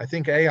 I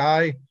think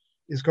AI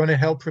is going to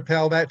help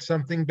propel that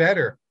something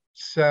better.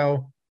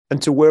 So,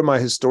 and to wear my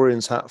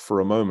historian's hat for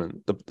a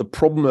moment, the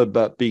problem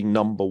about being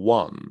number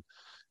one,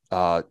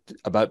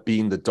 about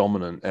being the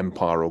dominant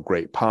empire or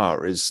great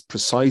power, is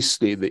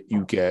precisely that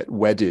you get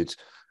wedded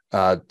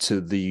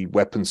to the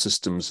weapon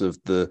systems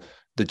of the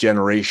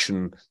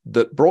generation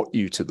that brought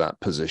you to that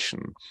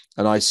position.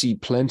 And I see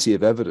plenty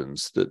of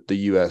evidence that the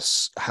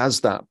US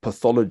has that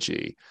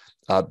pathology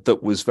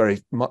that was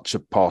very much a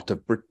part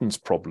of Britain's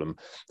problem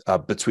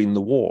between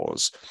the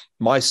wars.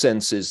 My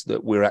sense is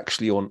that we're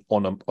actually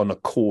on a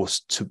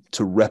course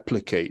to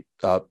replicate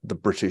the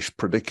British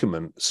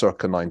predicament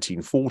circa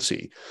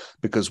 1940,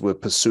 because we're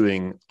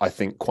pursuing, I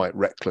think, quite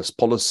reckless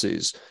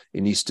policies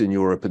in Eastern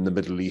Europe, in the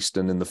Middle East,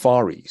 and in the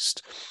Far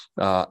East.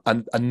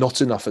 And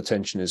not enough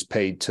attention is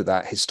paid to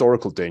that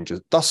historical danger.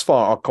 Thus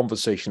far, our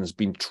conversation has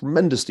been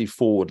tremendously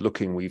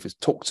forward-looking. We've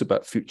talked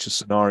about future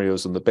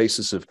scenarios on the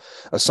basis of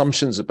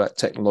assumptions about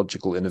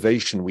technological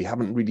innovation. We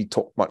haven't really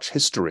talked much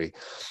history.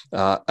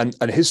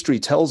 And history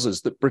tells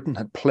us that Britain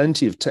had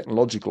plenty of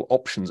technological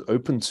options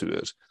open to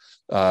it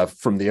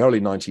from the early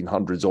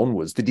 1900s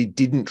onwards that it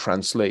didn't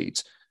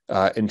translate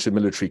into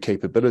military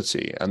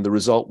capability. And the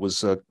result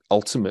was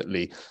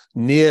ultimately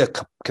near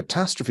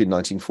catastrophe in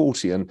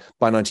 1940, and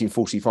by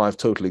 1945,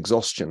 total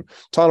exhaustion.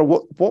 Tyler,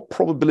 what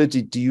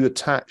probability do you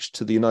attach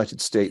to the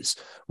United States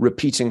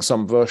repeating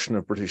some version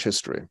of British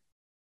history?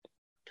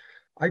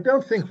 I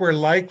don't think we're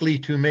likely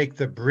to make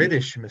the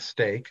British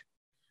mistake.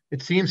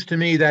 It seems to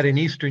me that in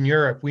Eastern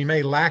Europe, we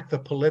may lack the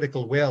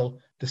political will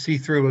to see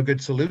through a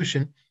good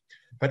solution,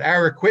 but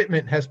our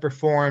equipment has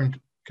performed,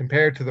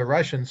 compared to the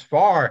Russians,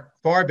 far,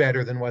 far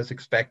better than was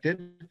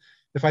expected.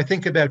 If I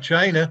think about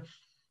China,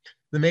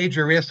 the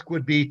major risk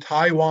would be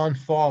Taiwan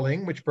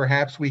falling, which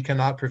perhaps we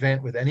cannot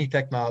prevent with any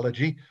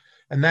technology,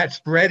 and that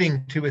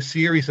spreading to a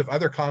series of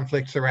other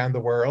conflicts around the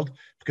world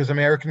because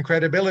American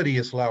credibility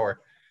is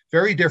lower.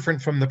 Very different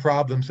from the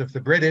problems of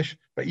the British,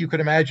 but you could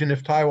imagine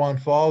if Taiwan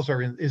falls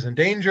or is in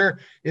danger,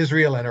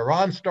 Israel and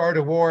Iran start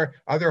a war,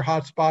 other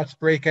hotspots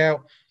break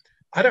out.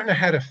 I don't know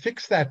how to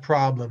fix that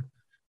problem,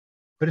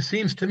 but it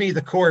seems to me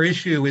the core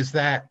issue is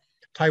that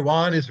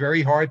Taiwan is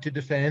very hard to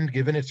defend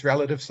given its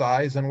relative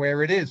size and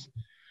where it is.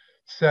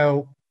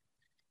 So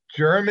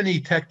Germany,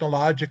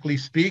 technologically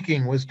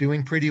speaking, was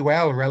doing pretty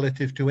well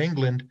relative to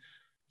England.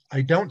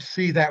 I don't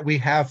see that we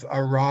have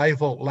a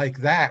rival like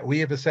that. We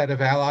have a set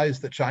of allies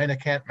that China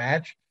can't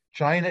match.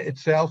 China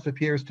itself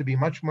appears to be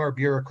much more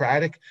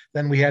bureaucratic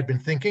than we had been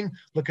thinking.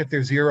 Look at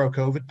their zero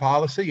COVID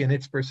policy and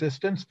its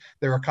persistence,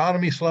 their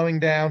economy slowing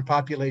down,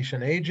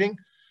 population aging.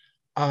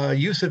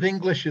 Use of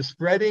English is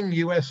spreading.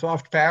 US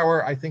soft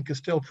power, I think, is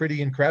still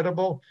pretty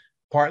incredible,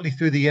 partly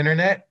through the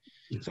internet.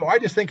 So I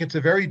just think it's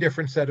a very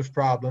different set of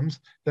problems.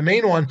 The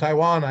main one,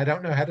 Taiwan, I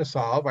don't know how to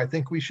solve. I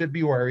think we should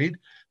be worried,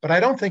 but I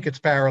don't think it's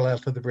parallel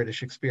to the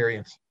British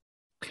experience.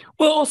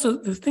 Well, also,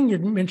 the thing you're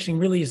mentioning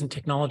really isn't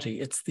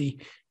technology. It's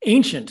the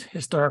ancient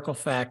historical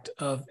fact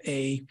of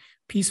a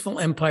peaceful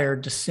empire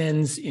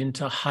descends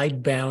into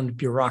hidebound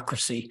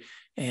bureaucracy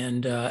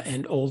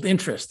and old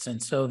interests.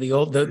 And so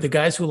the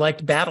guys who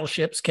liked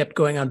battleships kept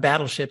going on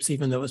battleships,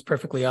 even though it was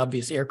perfectly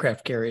obvious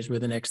aircraft carriers were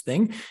the next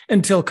thing,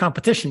 until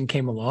competition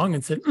came along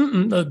and said,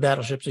 those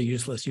battleships are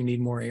useless. You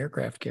need more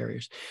aircraft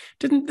carriers.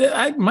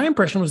 My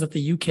impression was that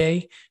the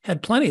UK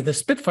had plenty. The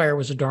Spitfire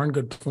was a darn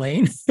good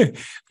plane.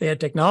 They had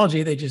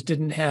technology. They just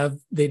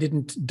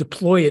didn't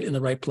deploy it in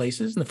the right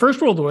places. In the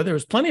First World War, there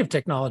was plenty of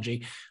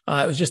technology.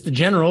 It was just the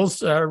generals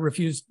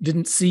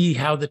didn't see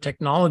how the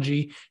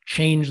technology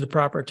changed the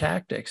proper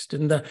tactics.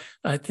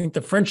 I think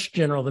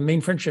the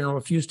main French general,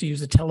 refused to use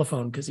the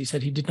telephone because he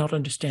said he did not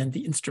understand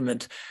the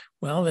instrument.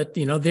 Well,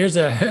 there's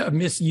a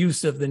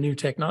misuse of the new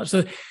technology.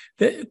 So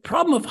the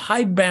problem of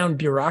hidebound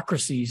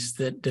bureaucracies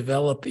that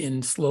develop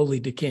in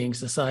slowly decaying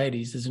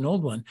societies is an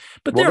old one.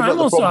 But I'm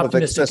also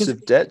optimistic.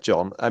 Excessive debt,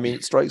 John. I mean,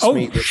 it strikes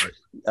me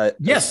that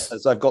yes,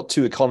 as I've got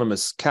two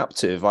economists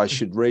captive, I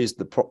should raise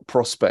the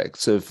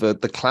prospect of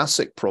the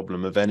classic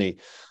problem of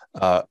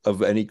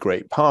any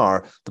great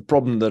power, the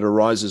problem that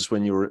arises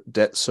when your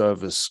debt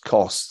service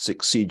costs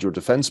exceed your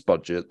defense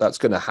budget. That's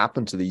going to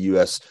happen to the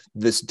US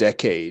this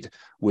decade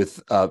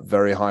with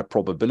very high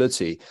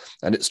probability.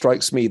 And it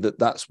strikes me that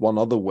that's one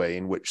other way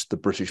in which the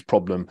British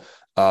problem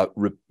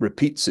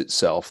repeats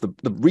itself.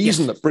 The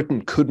reason that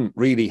Britain couldn't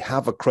really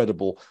have a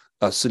credible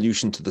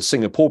solution to the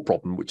Singapore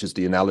problem, which is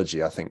the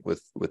analogy, I think,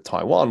 with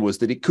Taiwan, was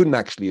that it couldn't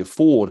actually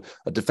afford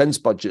a defense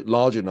budget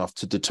large enough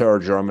to deter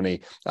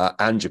Germany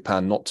and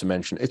Japan, not to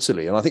mention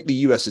Italy. And I think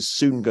the US is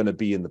soon going to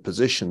be in the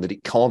position that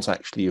it can't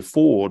actually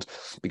afford,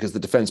 because the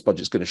defense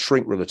budget is going to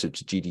shrink relative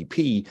to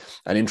GDP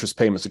and interest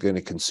payments are going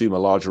to consume a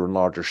larger and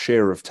larger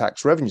share of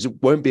tax revenues.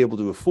 It won't be able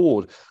to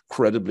afford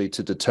credibly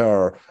to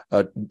deter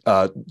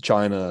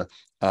China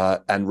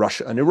and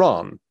Russia and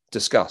Iran.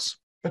 Discuss.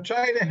 But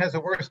China has a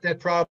worse debt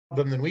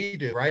problem than we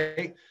do,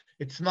 right?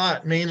 It's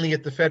not mainly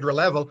at the federal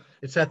level,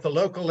 it's at the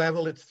local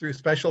level, it's through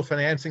special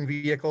financing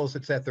vehicles,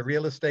 it's at the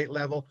real estate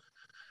level.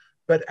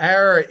 But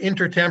our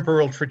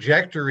intertemporal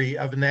trajectory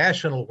of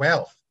national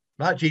wealth,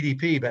 not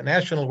GDP, but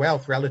national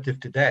wealth relative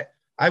to debt,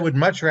 I would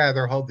much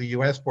rather hold the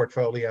US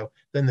portfolio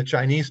than the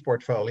Chinese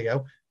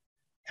portfolio.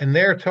 And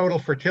their total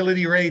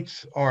fertility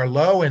rates are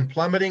low and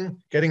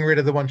plummeting. Getting rid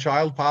of the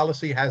one-child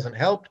policy hasn't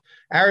helped.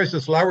 Ours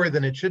is lower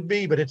than it should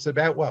be, but it's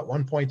about, what,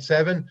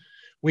 1.7?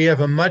 We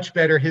have a much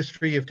better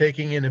history of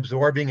taking in,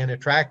 absorbing, and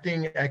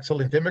attracting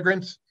excellent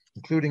immigrants,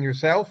 including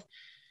yourself.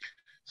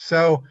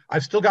 So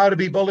I've still got to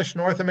be bullish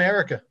North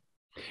America.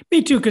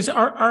 Me too, because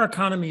our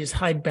economy is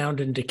hidebound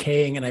and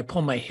decaying, and I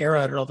pull my hair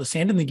out at all the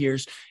sand in the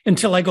gears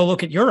until I go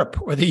look at Europe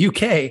or the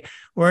UK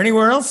or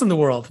anywhere else in the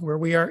world where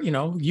we are.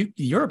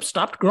 Europe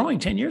stopped growing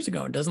 10 years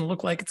ago. It doesn't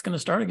look like it's going to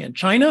start again.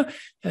 China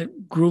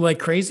grew like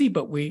crazy,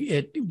 but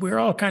we're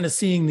all kind of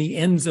seeing the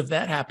ends of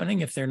that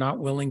happening if they're not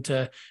willing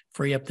to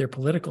free up their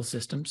political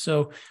system.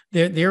 So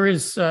there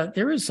is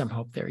some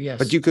hope there. Yes,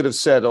 but you could have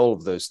said all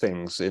of those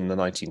things in the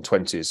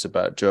 1920s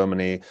about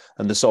Germany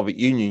and the Soviet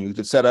Union. You could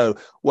have said, "Oh,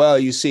 well,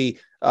 you see,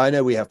 I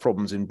know we have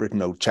problems in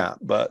Britain, old chap,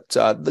 but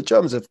the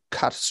Germans have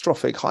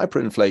catastrophic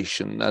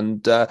hyperinflation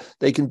and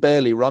they can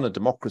barely run a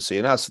democracy.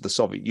 And as for the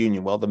Soviet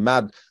Union, well,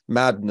 the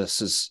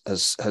madness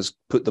has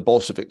put the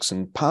Bolsheviks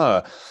in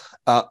power."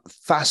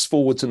 Fast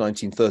forward to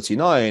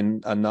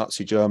 1939, and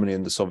Nazi Germany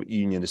and the Soviet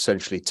Union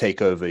essentially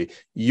take over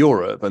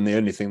Europe. And the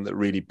only thing that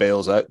really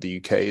bails out the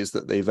UK is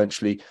that they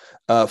eventually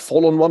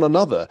fall on one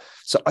another.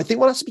 So I think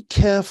one has to be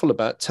careful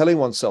about telling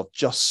oneself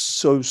just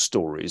so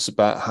stories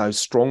about how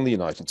strong the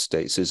United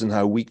States is and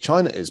how weak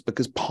China is,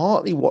 because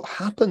partly what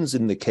happens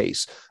in the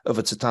case of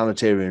a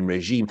totalitarian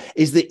regime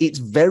is that its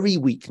very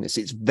weakness,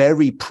 its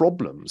very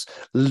problems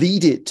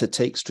lead it to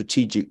take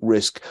strategic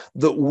risk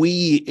that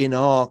we in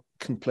our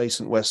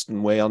complacent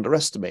Western way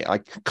underestimate. I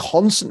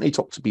constantly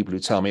talk to people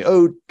who tell me,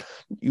 "Oh,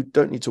 you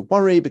don't need to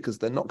worry because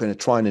they're not going to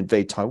try and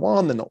invade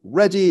Taiwan. They're not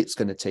ready. It's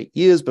going to take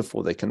years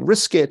before they can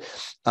risk it."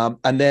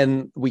 And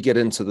then we get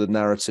into the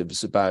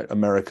narratives about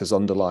America's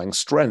underlying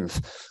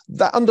strength.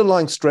 That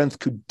underlying strength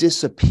could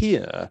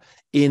disappear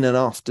in an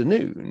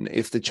afternoon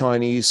if the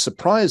Chinese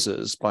surprise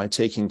us by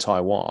taking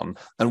Taiwan,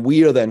 and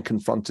we are then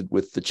confronted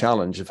with the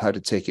challenge of how to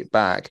take it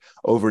back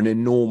over an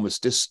enormous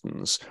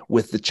distance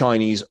with the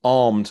Chinese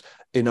armed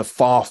in a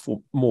far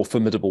more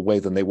formidable way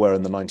than they were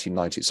in the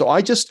 1990s. So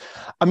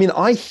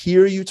I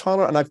hear you,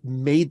 Tyler, and I've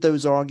made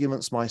those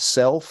arguments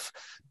myself.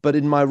 But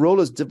in my role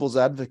as devil's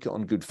advocate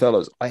on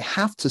Goodfellows, I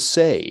have to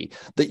say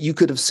that you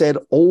could have said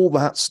all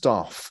that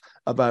stuff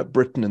about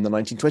Britain in the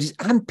 1920s,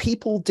 and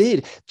people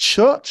did.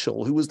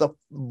 Churchill, who was the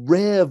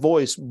rare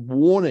voice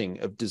warning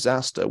of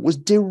disaster, was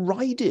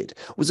derided,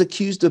 was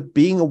accused of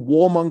being a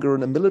warmonger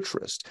and a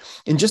militarist,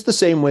 in just the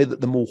same way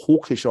that the more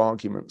hawkish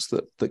arguments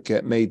that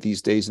get made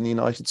these days in the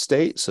United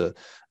States are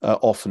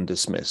often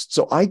dismissed.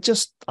 So I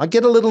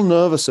get a little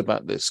nervous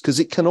about this because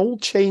it can all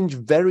change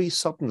very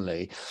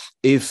suddenly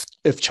if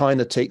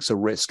China takes a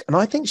risk. And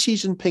I think Xi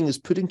Jinping is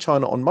putting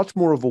China on much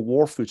more of a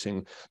war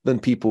footing than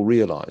people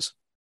realize.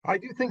 I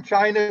do think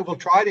China will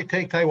try to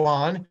take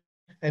Taiwan,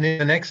 and in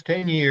the next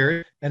 10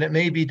 years, and it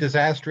may be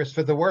disastrous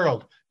for the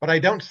world. But I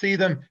don't see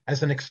them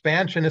as an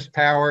expansionist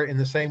power in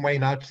the same way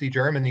Nazi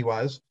Germany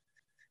was.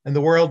 And the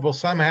world will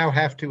somehow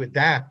have to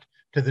adapt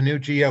to the new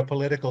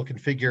geopolitical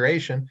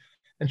configuration.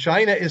 And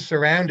China is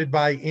surrounded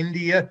by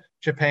India,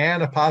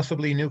 Japan, a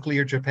possibly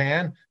nuclear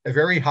Japan, a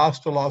very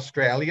hostile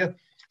Australia,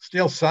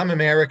 still some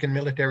American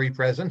military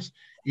presence,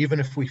 even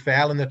if we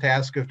fail in the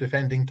task of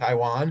defending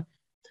Taiwan.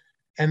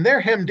 And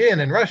they're hemmed in,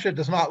 and Russia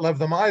does not love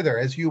them either,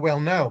 as you well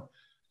know.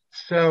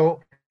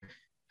 So,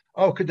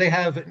 could they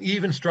have an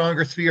even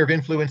stronger sphere of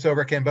influence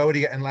over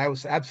Cambodia and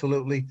Laos?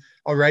 Absolutely.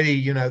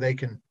 Already, they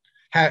can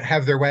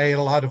have their way in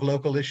a lot of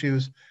local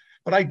issues.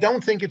 But I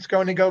don't think it's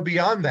going to go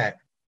beyond that.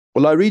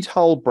 Well, I read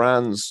Hal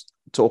Brands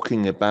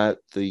talking about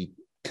the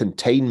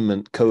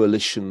containment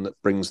coalition that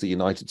brings the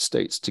United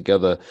States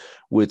together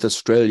with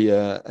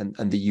Australia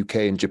and the UK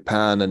and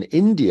Japan and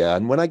India.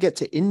 And when I get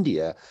to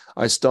India,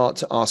 I start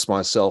to ask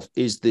myself,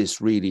 is this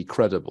really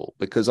credible?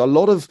 Because a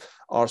lot of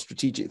our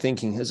strategic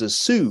thinking has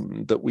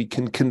assumed that we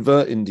can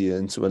convert India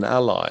into an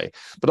ally.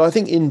 But I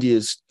think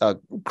India's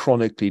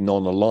chronically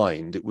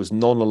non-aligned. It was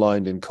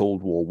non-aligned in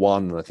Cold War I,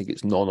 and I think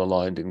it's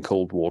non-aligned in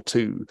Cold War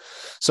II.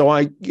 So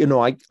I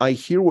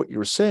hear what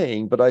you're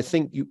saying, but I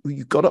think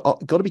you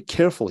got to be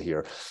careful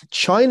here.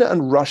 China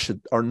and Russia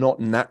are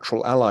not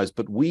natural allies,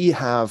 but we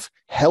have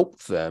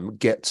helped them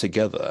get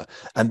together.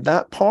 And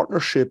that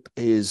partnership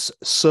is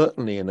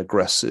certainly an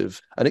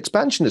aggressive, an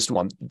expansionist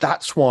one.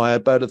 That's why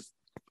about a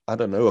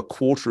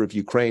quarter of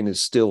Ukraine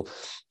is still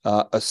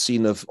a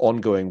scene of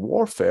ongoing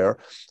warfare,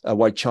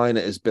 why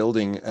China is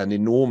building an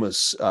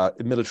enormous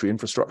military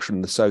infrastructure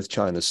in the South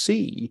China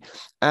Sea.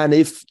 And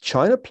if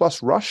China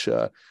plus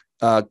Russia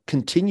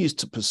continues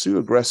to pursue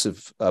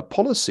aggressive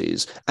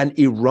policies and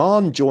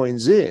Iran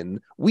joins in,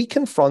 we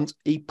confront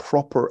a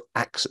proper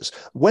axis.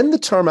 When the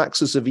term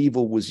axis of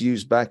evil was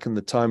used back in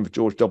the time of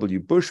George W.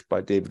 Bush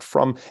by David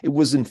Frum, it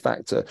was in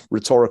fact a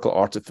rhetorical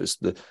artifice.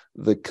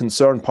 The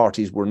concerned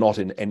parties were not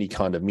in any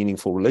kind of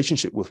meaningful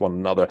relationship with one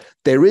another.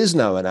 There is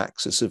now an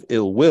axis of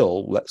ill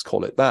will, let's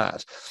call it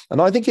that.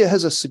 And I think it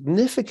has a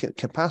significant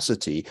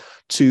capacity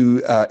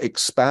to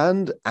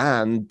expand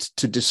and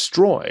to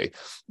destroy.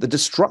 The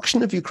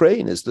destruction of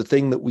Ukraine is the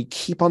thing that we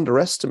keep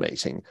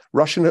underestimating.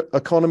 Russian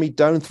economy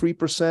down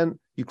 3%,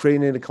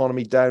 Ukrainian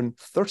economy down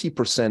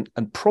 30%,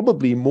 and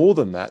probably more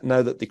than that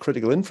now that the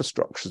critical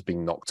infrastructure is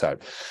being knocked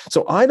out.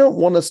 So I don't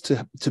want us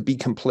to be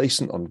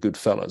complacent on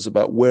Goodfellas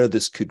about where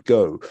this could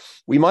go.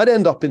 We might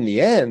end up in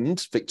the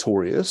end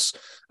victorious,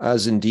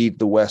 as indeed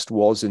the West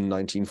was in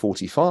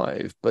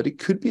 1945, but it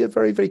could be a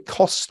very, very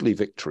costly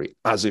victory,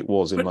 as it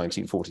was in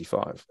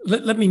 1945.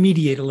 Let me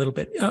mediate a little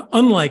bit.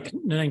 Unlike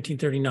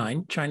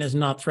 1939, China is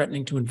not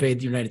threatening to invade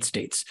the United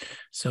States.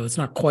 So it's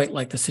not quite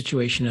like the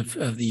situation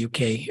of the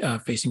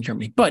UK facing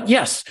Germany. But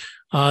yes,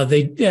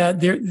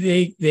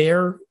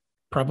 they're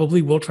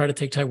probably will try to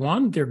take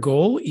Taiwan. Their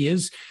goal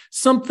is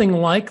something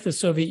like the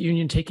Soviet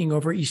Union taking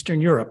over Eastern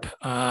Europe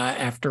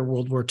after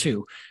World War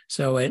II.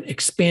 So an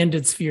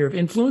expanded sphere of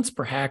influence,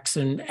 perhaps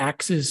an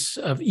axis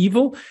of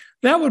evil.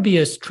 That would be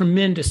a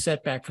tremendous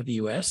setback for the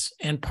U.S.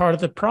 And part of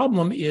the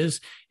problem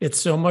is it's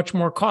so much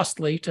more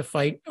costly to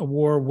fight a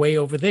war way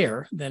over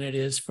there than it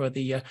is for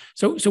the.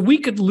 So we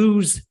could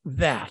lose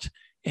that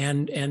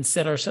and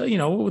set ourselves,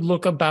 would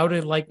look about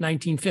it like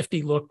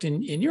 1950 looked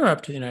in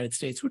Europe to the United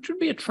States, which would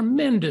be a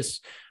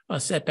tremendous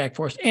setback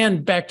for us.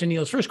 And back to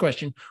Neil's first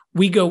question,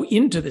 we go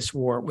into this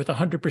war with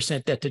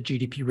 100% debt to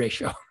GDP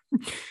ratio.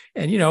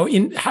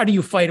 And, how do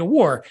you fight a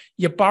war?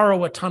 You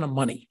borrow a ton of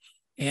money.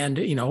 And,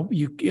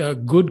 a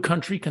good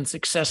country can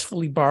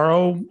successfully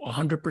borrow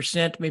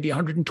 100%, maybe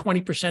 120%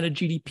 of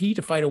GDP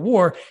to fight a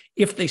war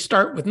if they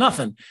start with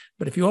nothing.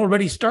 But if you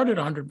already started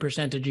 100%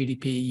 of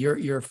GDP,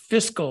 your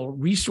fiscal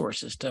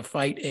resources to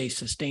fight a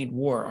sustained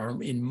war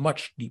are in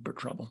much deeper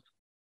trouble.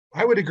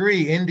 I would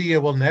agree. India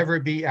will never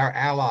be our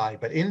ally,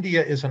 but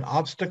India is an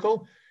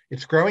obstacle.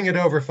 It's growing at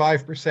over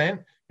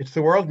 5%. It's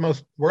the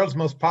world's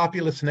most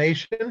populous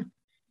nation.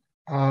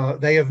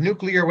 They have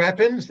nuclear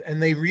weapons,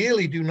 and they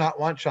really do not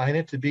want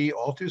China to be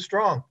all too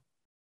strong.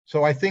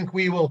 So I think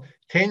we will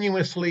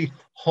tenuously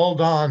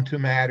hold on to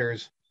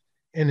matters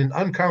in an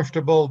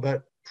uncomfortable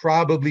but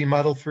probably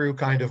muddle through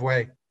kind of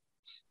way.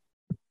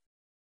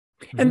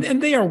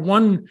 And they are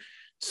one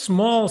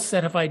small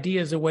set of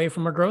ideas away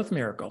from a growth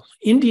miracle.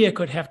 India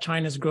could have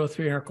China's growth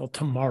miracle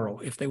tomorrow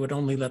if they would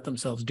only let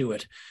themselves do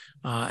it.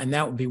 And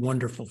that would be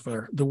wonderful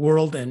for the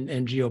world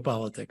and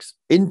geopolitics.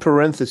 In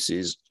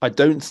parentheses, I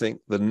don't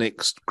think the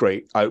next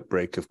great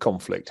outbreak of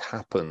conflict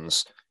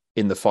happens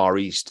in the Far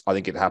East. I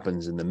think it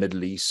happens in the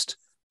Middle East.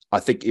 I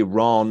think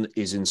Iran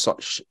is in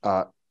such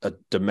a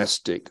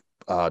domestic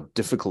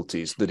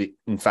difficulties that it,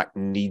 in fact,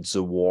 needs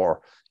a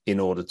war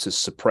in order to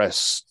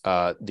suppress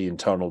the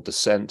internal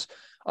dissent.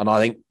 And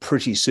I think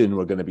pretty soon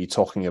we're going to be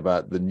talking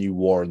about the new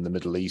war in the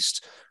Middle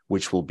East,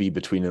 which will be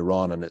between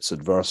Iran and its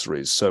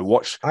adversaries. So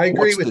watch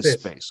this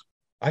space.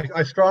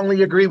 I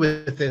strongly agree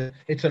with it.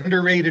 It's an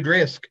underrated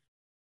risk,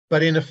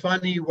 but in a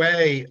funny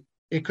way,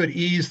 it could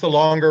ease the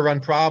longer run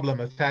problem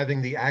of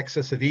having the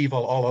axis of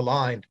evil all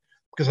aligned,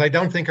 because I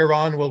don't think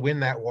Iran will win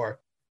that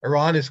war.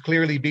 Iran is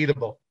clearly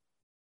beatable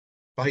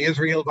by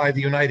Israel, by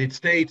the United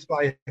States,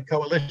 by a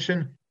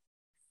coalition.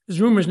 There's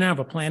rumors now of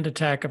a planned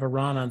attack of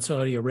Iran on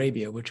Saudi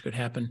Arabia, which could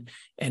happen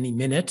any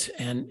minute.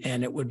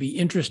 And it would be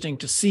interesting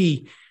to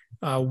see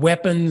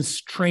weapons,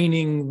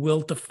 training,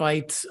 will to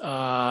fight,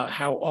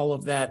 how all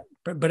of that,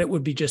 but it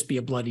would just be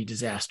a bloody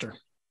disaster.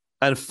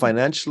 And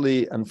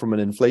financially and from an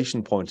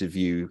inflation point of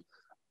view,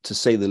 to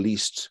say the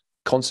least,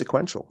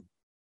 consequential.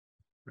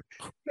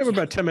 We have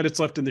about 10 minutes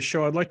left in the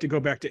show. I'd like to go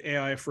back to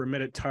AI for a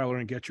minute, Tyler,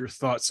 and get your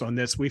thoughts on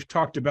this. We've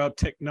talked about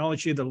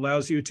technology that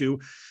allows you to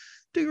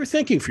do your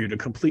thinking for you, to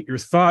complete your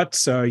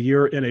thoughts.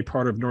 You're in a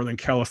part of Northern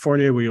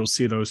California where you'll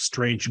see those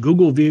strange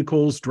Google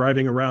vehicles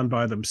driving around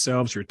by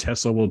themselves. Your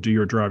Tesla will do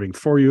your driving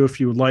for you if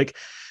you would like.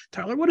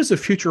 Tyler, what does the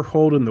future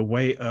hold in the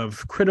way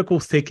of critical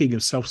thinking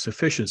and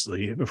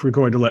self-sufficiency if we're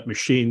going to let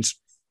machines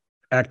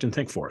act and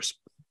think for us?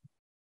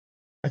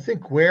 I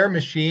think where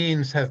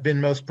machines have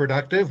been most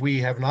productive, we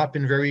have not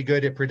been very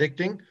good at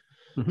predicting.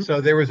 Mm-hmm.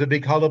 So there was a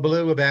big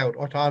hullabaloo about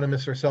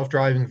autonomous or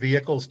self-driving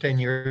vehicles 10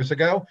 years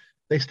ago.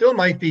 They still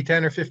might be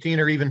 10 or 15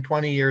 or even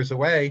 20 years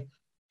away.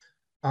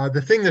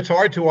 The thing that's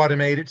hard to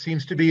automate, it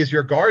seems to be, is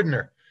your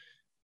gardener.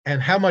 And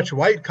how much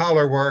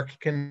white-collar work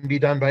can be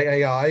done by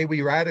AI,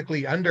 we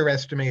radically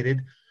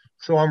underestimated.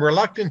 So I'm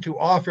reluctant to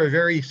offer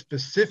very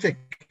specific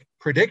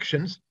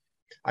predictions.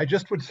 I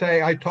just would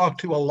say I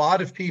talked to a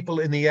lot of people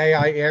in the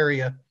AI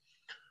area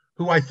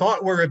who I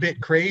thought were a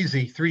bit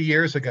crazy 3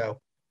 years ago.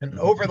 And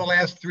over the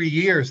last 3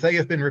 years, they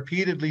have been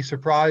repeatedly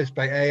surprised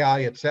by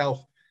AI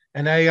itself.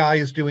 And AI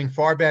is doing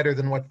far better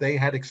than what they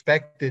had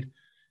expected.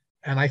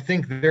 And I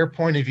think their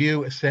point of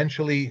view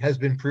essentially has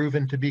been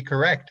proven to be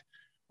correct.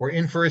 We're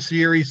in for a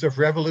series of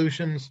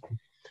revolutions,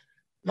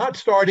 not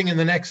starting in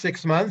the next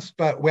 6 months,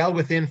 but well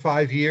within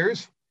 5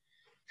 years.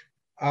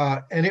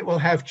 And it will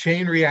have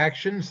chain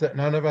reactions that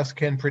none of us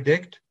can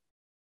predict,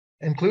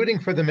 including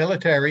for the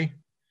military.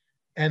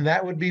 And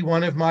that would be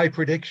one of my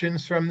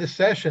predictions from this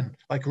session,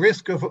 like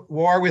risk of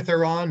war with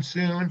Iran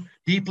soon,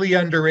 deeply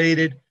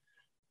underrated.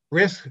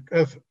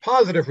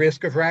 Positive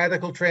risk of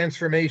radical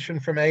transformation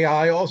from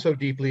AI, also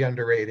deeply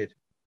underrated.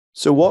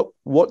 So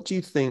what do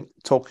you think,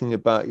 talking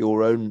about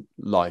your own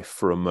life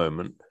for a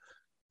moment,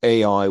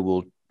 AI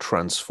will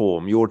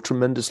transform? You're a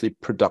tremendously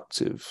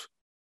productive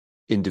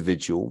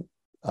individual,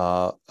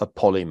 a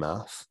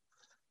polymath.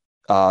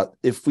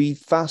 If we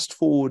fast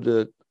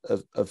forward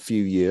a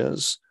few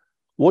years,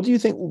 what do you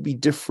think will be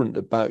different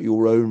about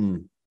your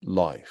own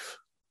life?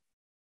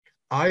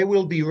 I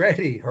will be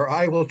ready, or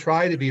I will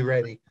try to be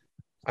ready.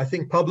 I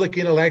think public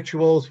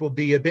intellectuals will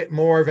be a bit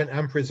more of an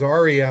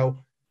impresario,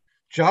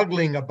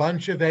 juggling a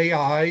bunch of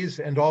AIs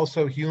and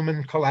also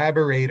human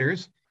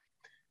collaborators.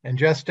 And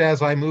just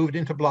as I moved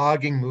into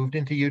blogging, moved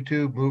into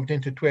YouTube, moved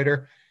into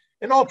Twitter,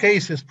 in all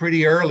cases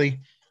pretty early,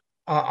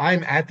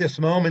 I'm at this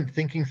moment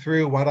thinking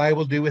through what I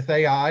will do with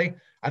AI.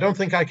 I don't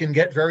think I can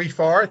get very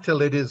far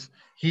till it is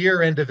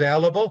here and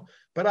available,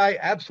 but I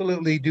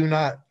absolutely do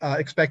not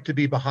expect to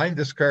be behind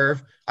this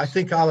curve. I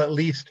think I'll at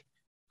least,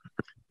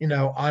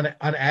 on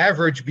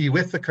average, be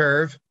with the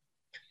curve.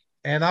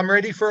 And I'm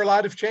ready for a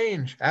lot of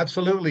change.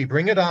 Absolutely.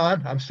 Bring it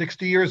on. I'm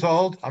 60 years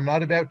old. I'm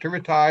not about to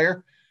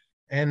retire.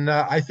 And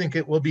I think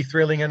it will be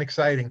thrilling and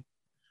exciting.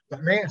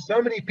 But man,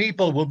 so many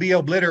people will be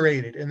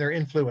obliterated in their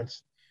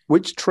influence.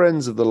 Which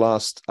trends of the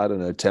last,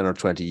 10 or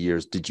 20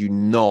 years did you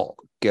not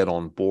get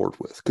on board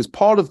with? Because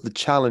part of the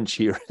challenge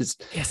here is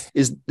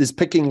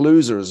picking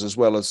losers as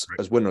well as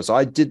winners.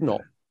 I did not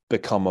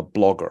become a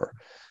blogger.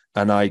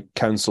 And I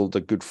counseled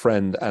a good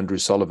friend, Andrew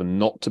Sullivan,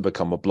 not to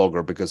become a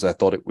blogger because I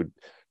thought it would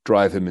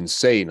drive him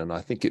insane. And I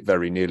think it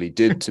very nearly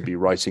did, to be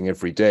writing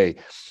every day.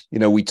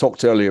 We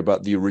talked earlier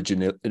about the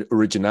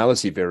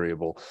originality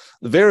variable.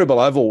 The variable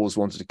I've always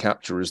wanted to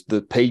capture is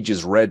the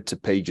pages read to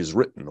pages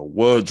written, or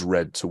words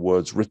read to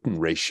words written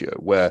ratio,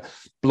 where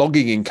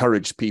blogging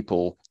encouraged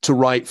people to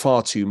write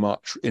far too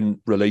much in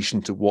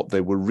relation to what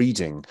they were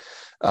reading.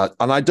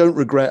 And I don't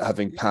regret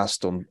having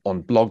passed on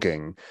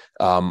blogging.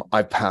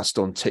 I passed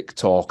on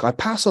TikTok. I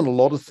pass on a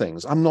lot of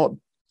things. I'm not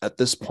at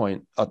this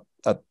point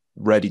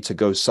ready to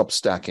go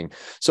substacking.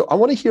 So I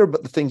want to hear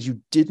about the things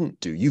you didn't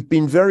do. You've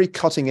been very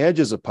cutting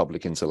edge as a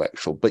public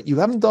intellectual, but you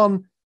haven't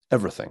done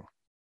everything.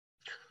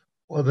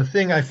 Well, the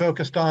thing I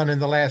focused on in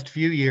the last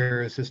few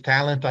years is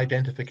talent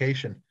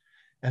identification.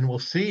 And we'll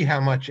see how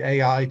much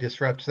AI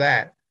disrupts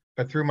that.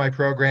 But through my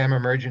program,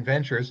 Emergent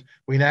Ventures,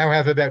 we now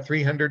have about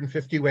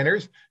 350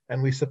 winners,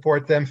 and we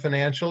support them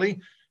financially.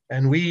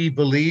 And we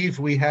believe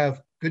we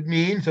have good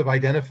means of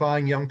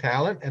identifying young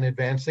talent and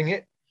advancing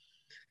it.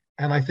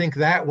 And I think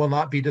that will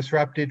not be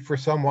disrupted for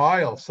some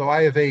while. So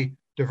I have a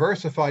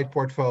diversified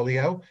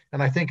portfolio,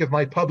 and I think of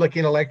my public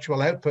intellectual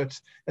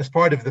outputs as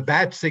part of the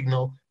bat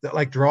signal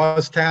that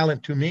draws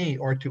talent to me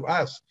or to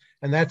us.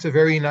 And that's a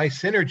very nice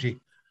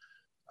synergy.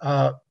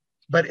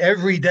 But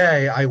every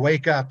day I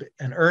wake up,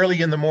 and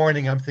early in the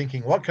morning, I'm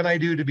thinking, what can I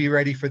do to be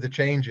ready for the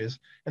changes?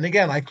 And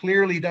again, I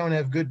clearly don't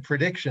have good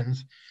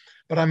predictions,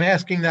 but I'm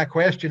asking that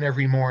question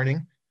every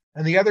morning.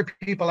 And the other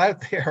people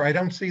out there, I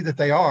don't see that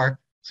they are.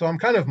 So I'm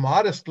kind of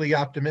modestly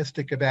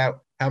optimistic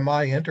about how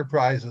my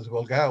enterprises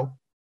will go.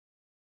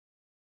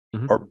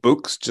 Are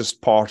books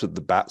just part of the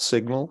bat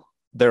signal?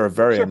 They're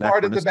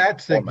part of the bat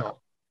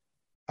signal.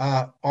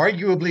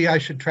 Arguably, I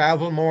should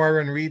travel more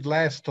and read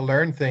less to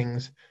learn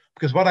things,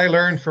 because what I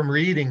learned from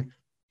reading,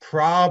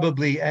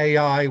 probably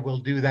AI will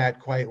do that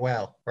quite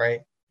well,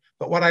 right?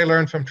 But what I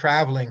learned from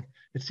traveling,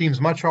 it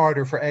seems much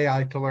harder for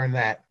AI to learn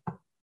that.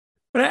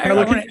 But I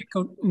want to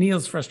echo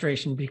Neil's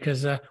frustration,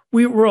 because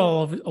we're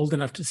all old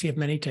enough to see if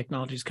many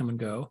technologies come and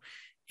go.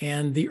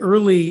 And the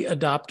early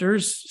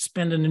adopters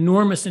spend an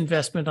enormous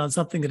investment on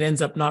something that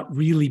ends up not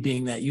really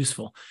being that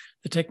useful.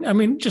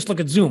 Just look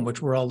at Zoom,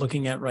 which we're all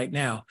looking at right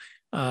now.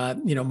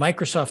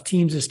 Microsoft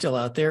Teams is still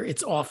out there.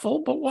 It's awful,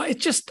 but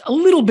it's just a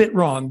little bit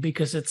wrong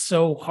because it's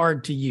so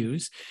hard to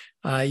use.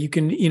 You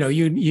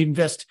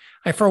invest.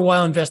 I, for a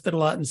while, invested a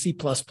lot in C++,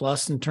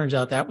 and turns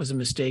out that was a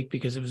mistake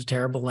because it was a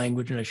terrible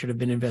language and I should have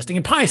been investing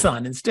in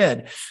Python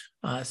instead.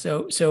 We're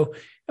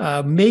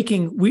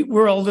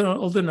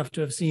old enough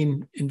to have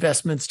seen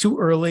investments too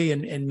early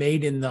and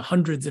made in the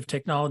hundreds of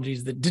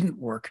technologies that didn't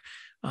work.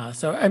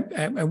 So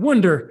I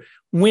wonder,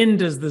 when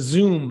does the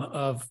Zoom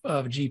of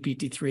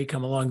GPT-3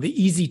 come along, the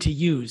easy to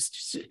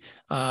use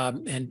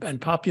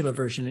and popular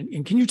version?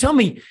 And can you tell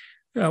me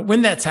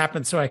when that's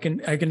happened, so I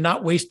can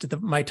not waste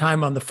my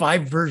time on the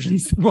 5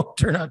 versions that won't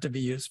turn out to be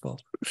useful?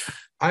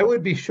 I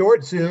would be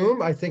short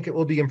Zoom. I think it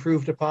will be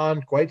improved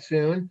upon quite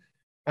soon.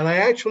 And I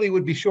actually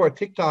would be short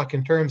TikTok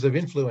in terms of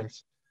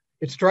influence.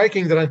 It's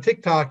striking that on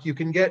TikTok, you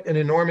can get an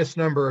enormous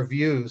number of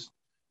views,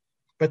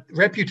 but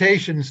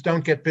reputations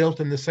don't get built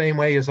in the same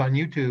way as on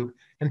YouTube.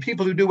 And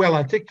people who do well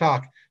on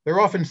TikTok, they're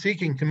often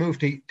seeking to move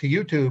to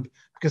YouTube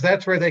because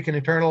that's where they can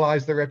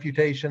internalize their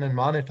reputation and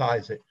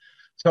monetize it.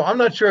 So I'm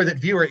not sure that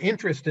viewer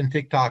interest in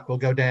TikTok will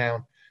go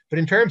down. But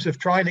in terms of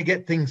trying to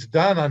get things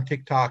done on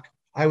TikTok,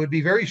 I would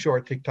be very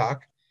short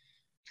TikTok.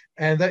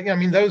 And that, I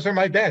mean, those are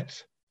my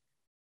bets.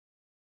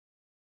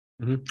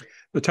 Mm-hmm.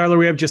 Well, Tyler,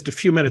 we have just a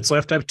few minutes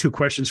left. I have two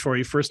questions for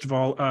you. First of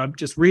all,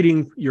 just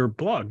reading your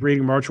blog,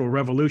 Reading Marginal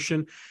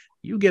Revolution,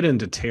 you get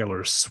into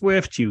Taylor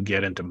Swift, you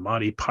get into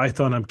Monty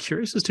Python. I'm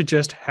curious as to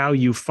just how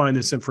you find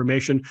this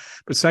information.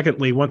 But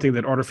secondly, one thing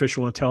that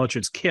artificial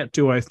intelligence can't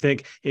do, I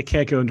think, it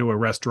can't go into a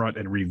restaurant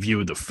and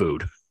review the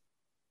food.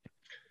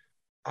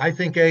 I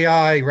think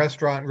AI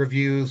restaurant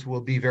reviews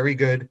will be very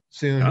good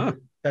soon.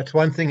 That's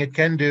one thing it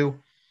can do.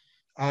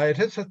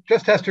 It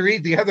just has to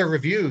read the other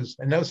reviews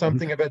and know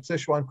something about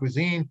Sichuan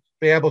cuisine,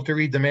 be able to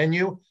read the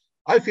menu.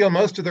 I feel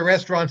most of the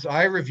restaurants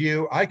I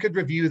review, I could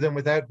review them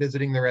without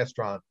visiting the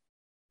restaurant.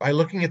 By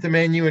looking at the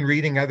menu and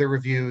reading other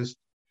reviews,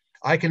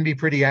 I can be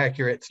pretty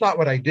accurate. It's not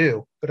what I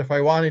do, but if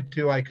I wanted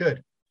to, I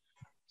could.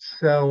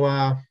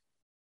 So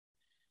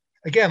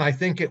again, I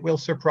think it will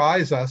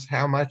surprise us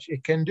how much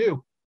it can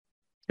do.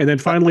 And then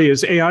finally,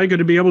 is AI going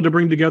to be able to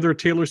bring together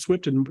Taylor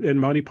Swift and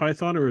Monty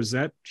Python, or is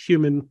that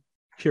human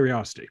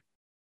curiosity?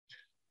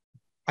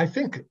 I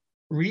think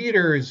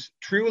readers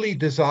truly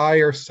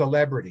desire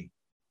celebrity.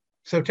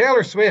 So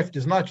Taylor Swift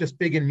is not just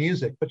big in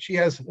music, but she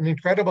has an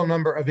incredible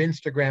number of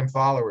Instagram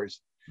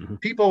followers. Mm-hmm.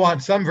 People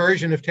want some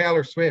version of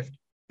Taylor Swift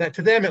that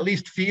to them at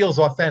least feels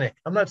authentic.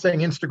 I'm not saying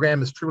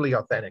Instagram is truly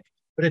authentic,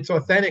 but it's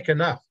authentic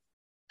enough.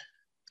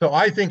 So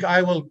I think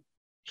I will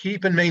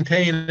keep and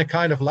maintain a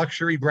kind of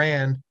luxury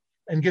brand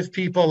and give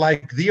people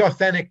like the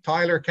authentic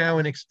Tyler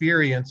Cowen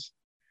experience.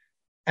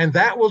 And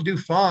that will do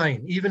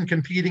fine, even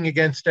competing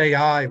against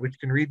AI, which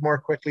can read more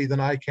quickly than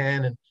I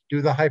can and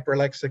do the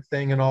hyperlexic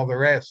thing and all the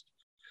rest.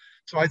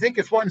 So I think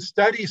if one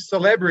studies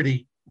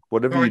celebrity,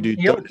 whatever you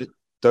do,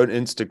 don't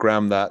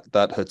Instagram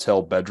that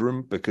hotel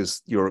bedroom,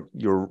 because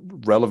your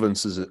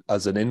relevance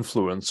as an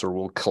influencer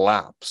will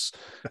collapse.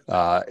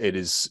 It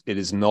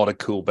is not a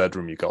cool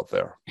bedroom you got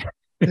there.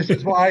 This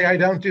is why I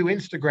don't do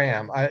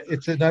Instagram.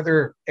 It's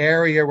another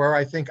area where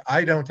I think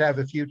I don't have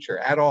a future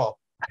at all.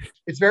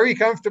 It's very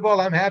comfortable.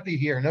 I'm happy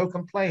here. No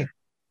complaint.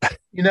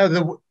 You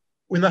know,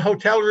 when the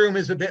hotel room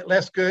is a bit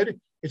less good,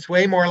 it's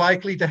way more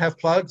likely to have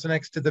plugs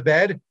next to the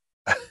bed.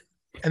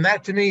 And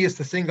that to me is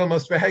the single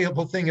most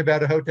valuable thing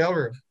about a hotel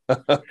room.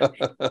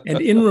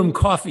 And in-room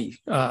coffee.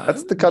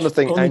 That's the kind of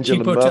thing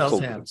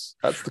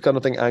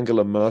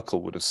Angela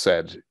Merkel would have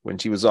said when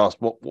she was asked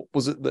what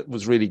was it that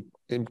was really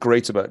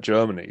great about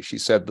Germany. She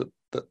said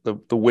that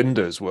the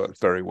windows worked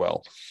very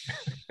well.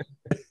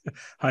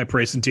 High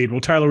praise indeed.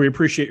 Well, Tyler, we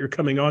appreciate your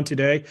coming on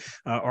today.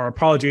 Our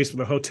apologies for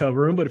the hotel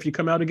room, but if you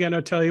come out again,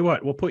 I'll tell you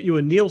what, we'll put you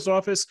in Neil's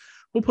office.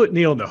 We'll put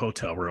Neil in the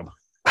hotel room.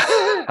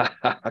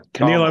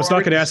 Neil, I was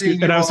not going to ask you,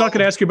 and I was not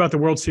going to ask you about the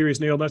World Series,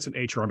 Neil. That's an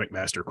HR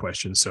McMaster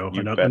question. So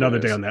another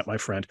day on that, my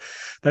friend.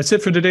 That's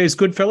it for today's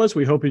Goodfellas.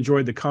 We hope you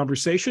enjoyed the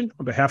conversation.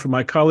 On behalf of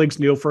my colleagues,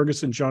 Neil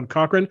Ferguson, John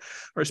Cochran,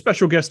 our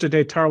special guest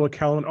today, Tyler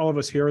Cowen, all of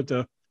us here at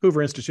the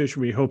Hoover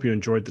Institution, we hope you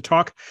enjoyed the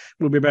talk.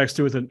 We'll be back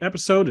soon with an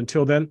episode.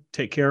 Until then,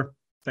 take care.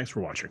 Thanks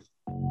for watching.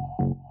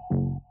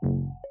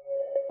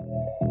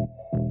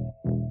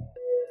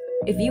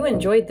 If you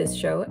enjoyed this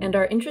show and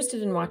are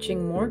interested in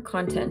watching more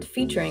content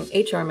featuring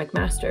HR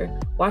McMaster,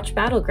 watch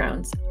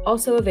Battlegrounds,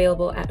 also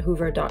available at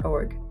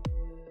hoover.org.